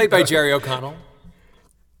 Played by Jerry O'Connell.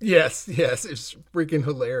 Yes, it's freaking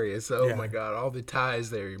hilarious. Oh my God, all the ties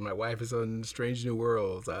there. My wife is on Strange New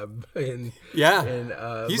Worlds. I'm in.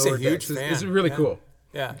 He's a huge fan. It's really cool.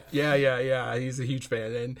 Yeah. He's a huge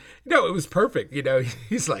fan, and it was perfect.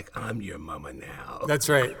 He's like, "I'm your mama now." That's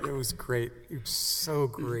right. It was great. It was so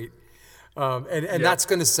great, and that's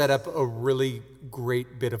going to set up a really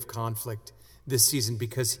great bit of conflict this season,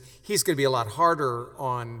 because he's going to be a lot harder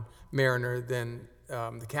on Mariner than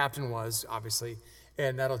the captain was, obviously.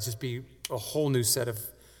 And that'll just be a whole new set of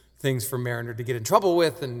things for Mariner to get in trouble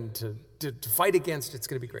with and to fight against. It's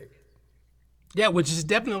going to be great. Yeah, which is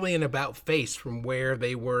definitely an about face from where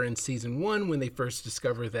they were in season 1 when they first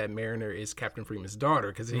discovered that Mariner is Captain Freeman's daughter,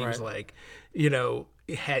 because he was like,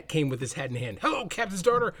 came with his hat in hand. "Hello, Captain's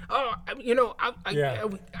daughter. I want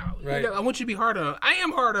you to be hard on her." "I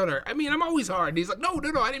am hard on her. I mean, I'm always hard." And he's like, no,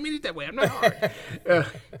 I didn't mean it that way. I'm not hard.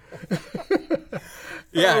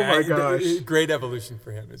 Oh my gosh. Great evolution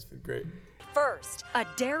for him. It's been great. First, a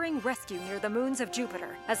daring rescue near the moons of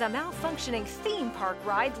Jupiter as a malfunctioning theme park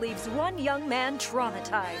ride leaves one young man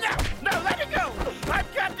traumatized. No, let me go! I'm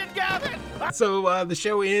Captain Gavin! So the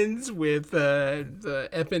show ends with the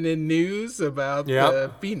FNN news about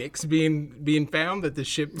Phoenix being found, that the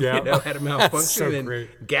ship had a malfunction, so and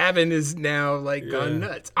great. Gavin is now gone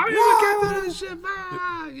nuts. "I am the captain of the ship!"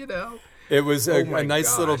 It was a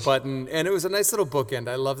nice gosh. little button, and it was a nice little bookend.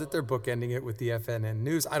 I love that they're bookending it with the FNN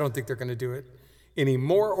news. I don't think they're going to do it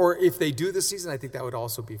anymore, or if they do this season, I think that would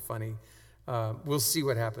also be funny. We'll see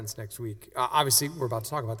what happens next week. Obviously, we're about to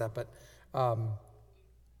talk about that, but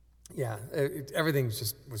everything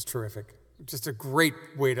just was terrific. Just a great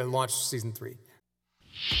way to launch season 3.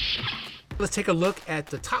 Let's take a look at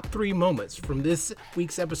the top 3 moments from this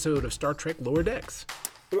week's episode of Star Trek Lower Decks.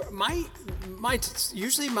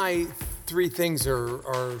 Usually my 3 things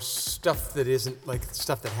are stuff that isn't like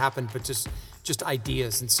stuff that happened, but just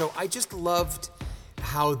ideas. And so I just loved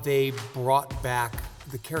how they brought back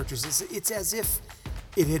the characters. It's as if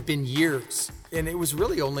it had been years, and it was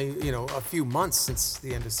really only a few months since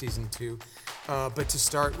the end of season 2. But to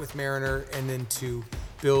start with Mariner, and then to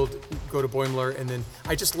go to Boimler, and then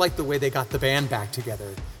I just like the way they got the band back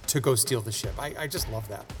together to go steal the ship. I just love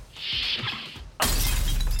that.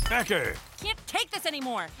 Beckett! Can't take this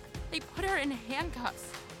anymore. They put her in handcuffs.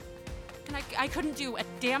 And I couldn't do a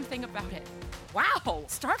damn thing about it. Wow,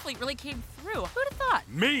 Starfleet really came through. Who'd have thought?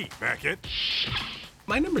 Me, Beckett.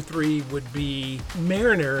 My number 3 would be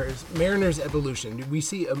Mariner's evolution. We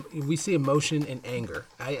see emotion and anger.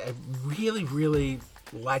 I really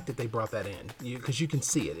like that they brought that in because you can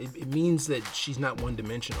see it. It means that she's not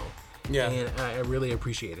one-dimensional. Yeah. And I really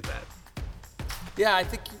appreciated that. Yeah, I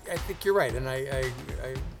think you're right, and I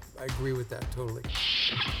agree with that totally.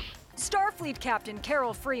 Starfleet Captain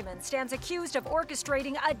Carol Freeman stands accused of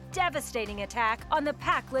orchestrating a devastating attack on the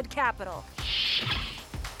Pakled capital.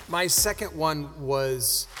 My second one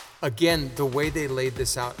was, again, the way they laid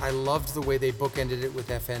this out. I loved the way they bookended it with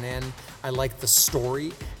FNN. I liked the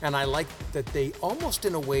story, and I liked that they almost,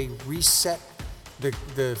 in a way, reset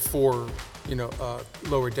the 4,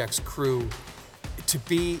 lower decks crew to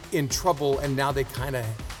be in trouble, and now they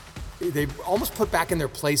almost put back in their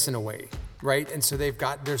place in a way, right? And so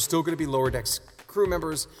they're still going to be lower decks crew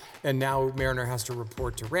members, and now Mariner has to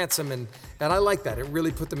report to Ransom, and I like that. It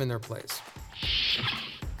really put them in their place.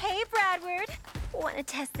 Hey, Bradward. Want to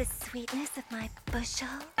test the sweetness of my bushel?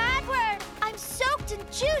 Bradward, I'm soaked in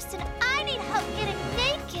juice and I need help getting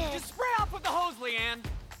naked. Just spray off with the hose, Leanne.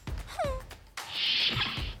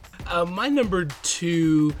 My number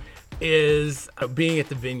 2 is being at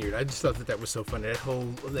the vineyard. I just thought that was so funny. That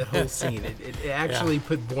whole scene. It actually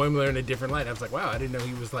put Boimler in a different light. I was like, wow, I didn't know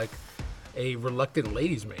he was like a reluctant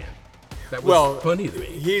ladies' man. That was funny to me.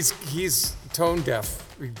 He's tone deaf.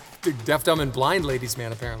 Deaf, dumb, and blind ladies'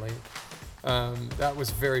 man, apparently. That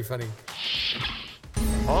was very funny.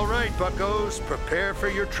 All right, buccos, prepare for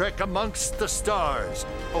your trek amongst the stars.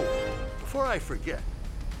 Oh, before I forget,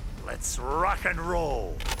 let's rock and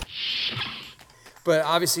roll. But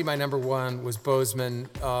obviously my number 1 was Bozeman.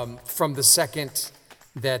 From the second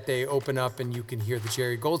that they open up and you can hear the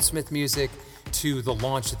Jerry Goldsmith music to the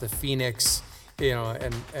launch of the Phoenix,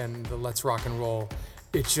 and the Let's Rock and Roll,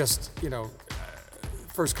 it's just,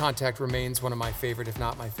 First Contact remains one of my favorite, if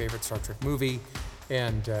not my favorite, Star Trek movie,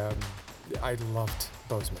 and I loved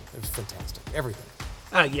Bozeman. It was fantastic. Everything.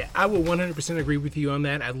 Yeah, I will 100% agree with you on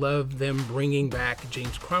that. I love them bringing back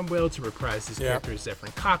James Cromwell to reprise his character as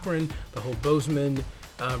Zephyrin Cochrane, the whole Bozeman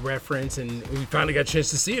reference, and we finally got a chance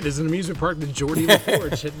to see it as an amusement park that Geordie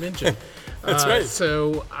LaForge had mentioned. That's right.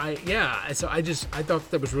 So I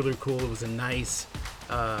thought that was really cool. It was a nice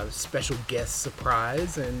special guest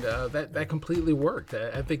surprise, and that completely worked.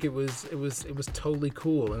 I think it was totally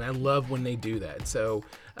cool, and I love when they do that. So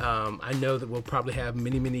I know that we'll probably have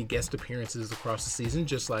many guest appearances across the season,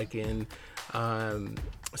 just like in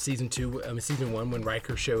season 1 when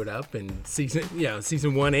Riker showed up, and season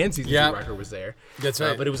 1 and season 2 Riker was there. That's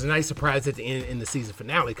right. But it was a nice surprise at the end in the season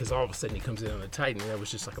finale, because all of a sudden he comes in on the Titan, and that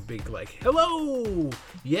was just like a big hello.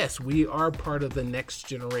 Yes, we are part of the next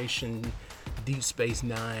generation Deep Space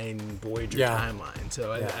Nine Voyager timeline.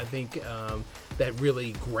 So I think that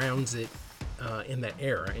really grounds it in that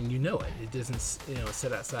era, and it doesn't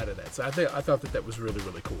sit outside of that. So I thought that was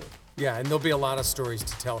really cool. Yeah, and there'll be a lot of stories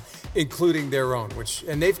to tell, including their own,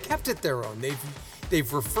 and they've kept it their own.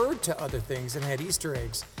 They've referred to other things and had Easter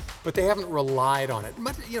eggs, but they haven't relied on it.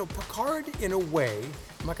 But, Picard, in a way,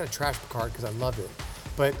 I'm not going to trash Picard because I love it,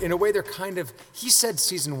 but in a way they're kind of, he said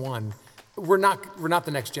season 1, we're not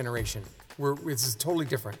the next generation. It's totally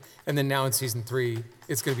different. And then now in season 3,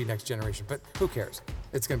 it's going to be next generation, but who cares?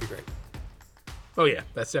 It's going to be great. Oh yeah,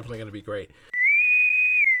 that's definitely going to be great.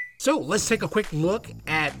 So let's take a quick look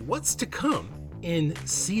at what's to come in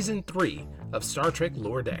season 3 of Star Trek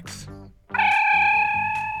Lower Decks.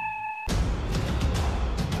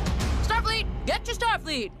 Starfleet, get your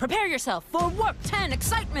Starfleet! Prepare yourself for Warp 10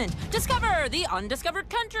 excitement! Discover the undiscovered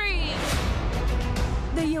country!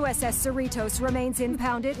 The USS Cerritos remains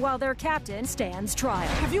impounded while their captain stands trial.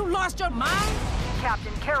 Have you lost your mind?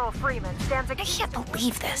 Captain Carol Freeman stands I can't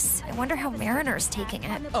believe this. I wonder how Mariner's taking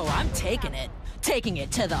it. Oh, I'm taking it. Taking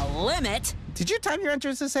it to the limit. Did you time your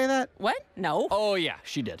entrance to say that? What? No. Oh, yeah,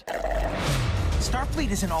 she did.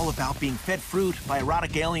 Starfleet isn't all about being fed fruit by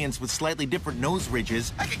erotic aliens with slightly different nose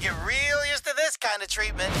ridges. I could get real used to this kind of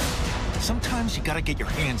treatment. Sometimes you gotta get your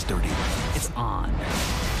hands dirty. It's on.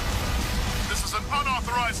 This is an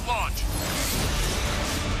unauthorized launch.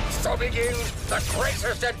 So begins the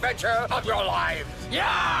greatest adventure of your lives.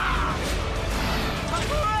 Yeah!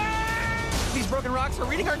 These broken rocks are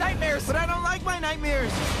reading our nightmares. But I don't like my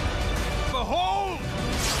nightmares. Behold!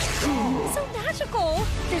 So magical.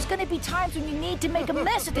 There's gonna be times when you need to make a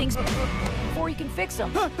mess of things before you can fix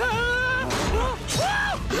them. Like how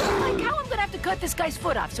I'm gonna have to cut this guy's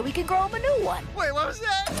foot off so he can grow him a new one. Wait, what was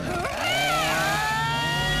that?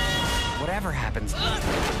 Whatever happens,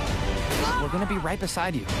 we're gonna be right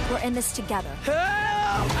beside you. We're in this together. Let's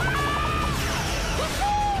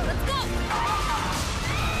go!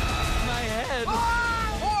 My head.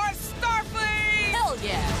 More Starfleet! Hell yeah!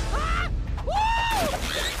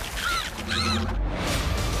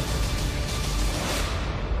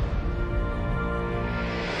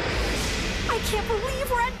 can't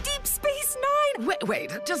believe we're at Deep Space Nine.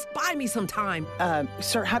 Wait, just buy me some time.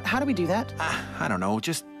 Sir, how do we do that? I don't know.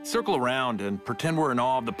 Just circle around and pretend we're in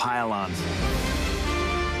awe of the pylons.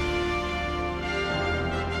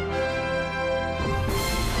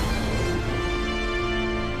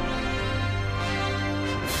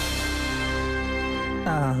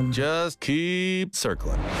 Just keep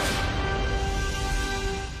circling.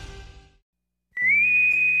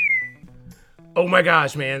 Oh my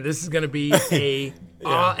gosh, man. This is going to be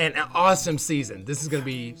an awesome season. This is going to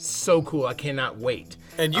be so cool. I cannot wait.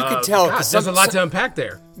 And you can tell. Gosh, there's a lot to unpack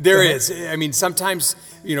there. There is. I mean, sometimes,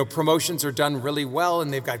 promotions are done really well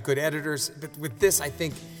and they've got good editors. But with this, I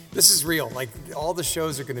think this is real. Like, all the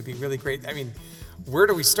shows are going to be really great. I mean, where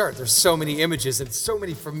do we start? There's so many images and so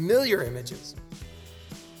many familiar images.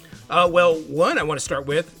 Well, one I want to start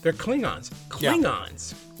with, they're Klingons.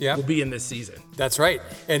 Klingons will be in this season. That's right.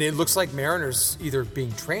 And it looks like Mariner's either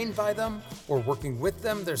being trained by them or working with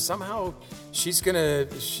them. There's somehow she's gonna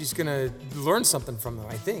learn something from them,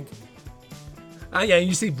 I think. Yeah,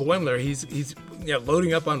 you see Boimler, he's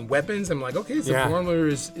loading up on weapons. I'm like, okay, so Boimler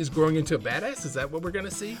is growing into a badass. Is that what we're gonna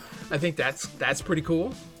see? I think that's pretty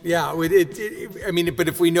cool. Yeah, but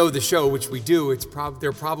if we know the show, which we do,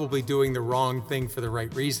 they're probably doing the wrong thing for the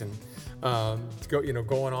right reason.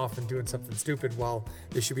 Going off and doing something stupid while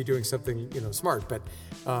they should be doing something, smart. But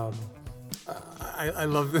I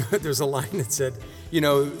love there's a line that said,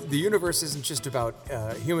 the universe isn't just about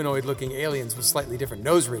humanoid-looking aliens with slightly different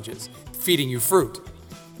nose ridges feeding you fruit.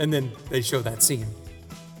 And then they show that scene.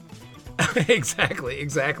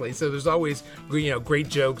 Exactly. So there's always, great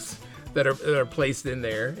jokes that are placed in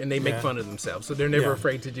there, and they make fun of themselves. So they're never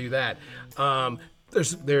afraid to do that.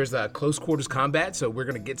 There's close quarters combat, so we're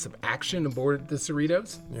gonna get some action aboard the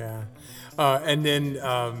Cerritos. Yeah, and then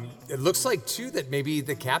it looks like too that maybe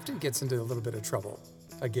the captain gets into a little bit of trouble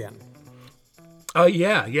again. Oh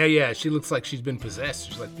yeah. She looks like she's been possessed.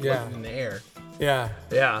 She's like floating in the air. Yeah.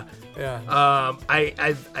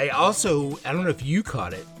 I also, I don't know if you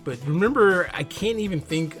caught it, but remember, I can't even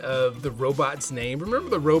think of the robot's name. Remember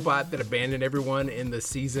the robot that abandoned everyone in the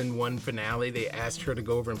season 1 finale? They asked her to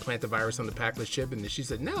go over and plant the virus on the Packlet ship, and she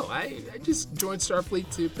said, no, I just joined Starfleet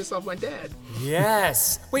to piss off my dad.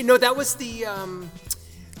 Yes. Wait, no, that was the,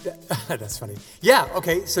 that's funny. Yeah,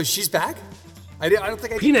 okay, so she's back? I don't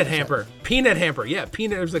think I did. Peanut Hamper. Yeah,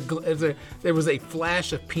 there was a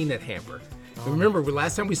flash of Peanut Hamper. Remember,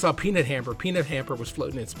 last time we saw Peanut Hamper was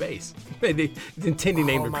floating in space. They intended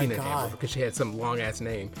named her Peanut Hamper because she had some long-ass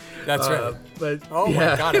name. That's right.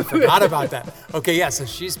 My God, I forgot about that. Okay, yeah, so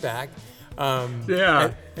she's back. And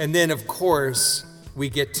then, of course,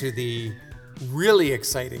 we get to the really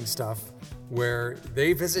exciting stuff where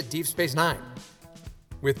they visit Deep Space Nine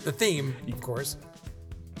with the theme, of course.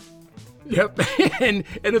 Yep, and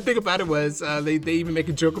the thing about it was they even make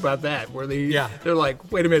a joke about that where they're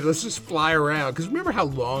like, wait a minute, let's just fly around, because remember how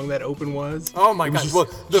long that open was? Oh my God! Well,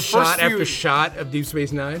 the shot after shot of Deep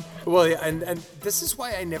Space Nine. Well, yeah, and this is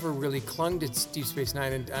why I never really clung to Deep Space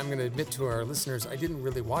Nine, and I'm going to admit to our listeners, I didn't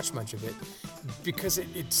really watch much of it because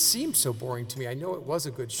it seemed so boring to me. I know it was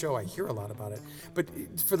a good show. I hear a lot about it, but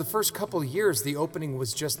for the first couple of years, the opening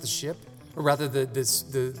was just the ship, or rather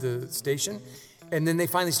the station. And then they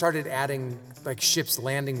finally started adding like ships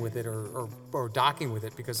landing with it or docking with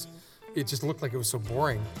it because it just looked like it was so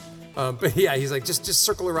boring. But yeah, he's like, just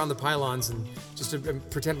circle around the pylons and just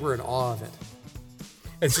pretend we're in awe of it.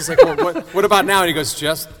 It's just like, well, what about now? And he goes,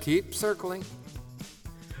 just keep circling.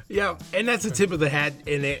 Yeah, and that's a tip of the hat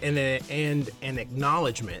and an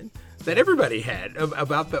acknowledgement that everybody had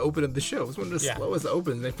about the open of the show. It was one of the slowest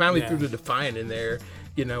opens. They finally threw the Defiant in there,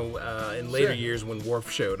 in later years when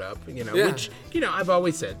Worf showed up, which, I've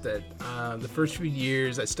always said that the first few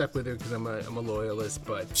years I stuck with it because I'm a loyalist,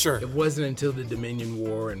 but it wasn't until the Dominion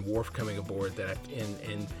War and Worf coming aboard that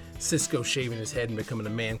and Sisko shaving his head and becoming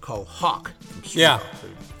a man called Hawk.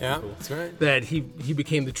 That's right. That he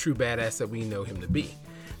became the true badass that we know him to be.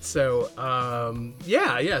 So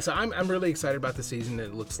So I'm really excited about the season.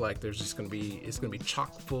 It looks like it's going to be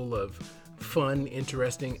chock full of fun,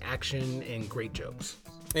 interesting action and great jokes.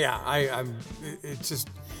 Yeah,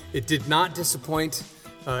 it did not disappoint.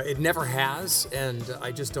 It never has, and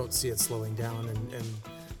I just don't see it slowing down and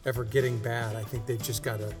ever getting bad. I think they've just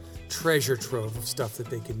got a treasure trove of stuff that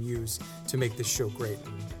they can use to make this show great,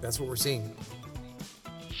 and that's what we're seeing.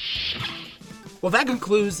 Well, that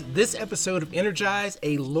concludes this episode of Energize,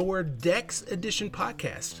 a Lower Decks edition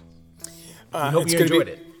podcast. I hope you enjoyed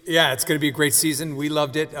it. Yeah, it's going to be a great season. We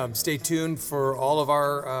loved it. Stay tuned for all of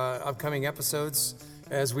our upcoming episodes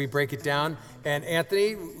as we break it down. And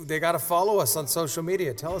Anthony, they got to follow us on social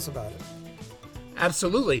media. Tell us about it.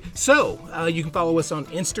 Absolutely. So you can follow us on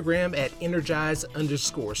Instagram at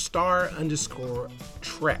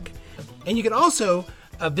Energize_star_trek. And you can also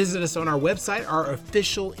visit us on our website. Our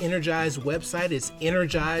official Energize website is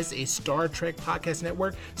Energize, a Star Trek podcast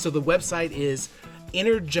network. So the website is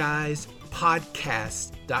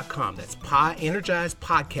energizepodcast.com. That's Energize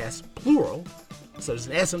Podcast, plural. So there's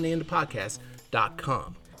an S on the end of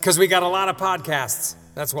podcast.com. Because we got a lot of podcasts.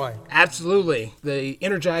 That's why. Absolutely. The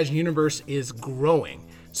Energize universe is growing.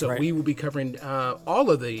 So we will be covering all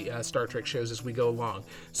of the Star Trek shows as we go along.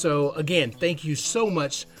 So again, thank you so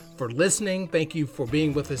much for listening. Thank you for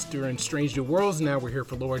being with us during Strange New Worlds. Now we're here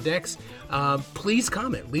for Lower Decks. Please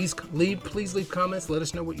comment. Please leave comments. Let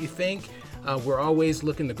us know what you think. We're always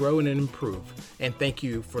looking to grow and improve. And thank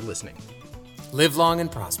you for listening. Live long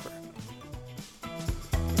and prosper.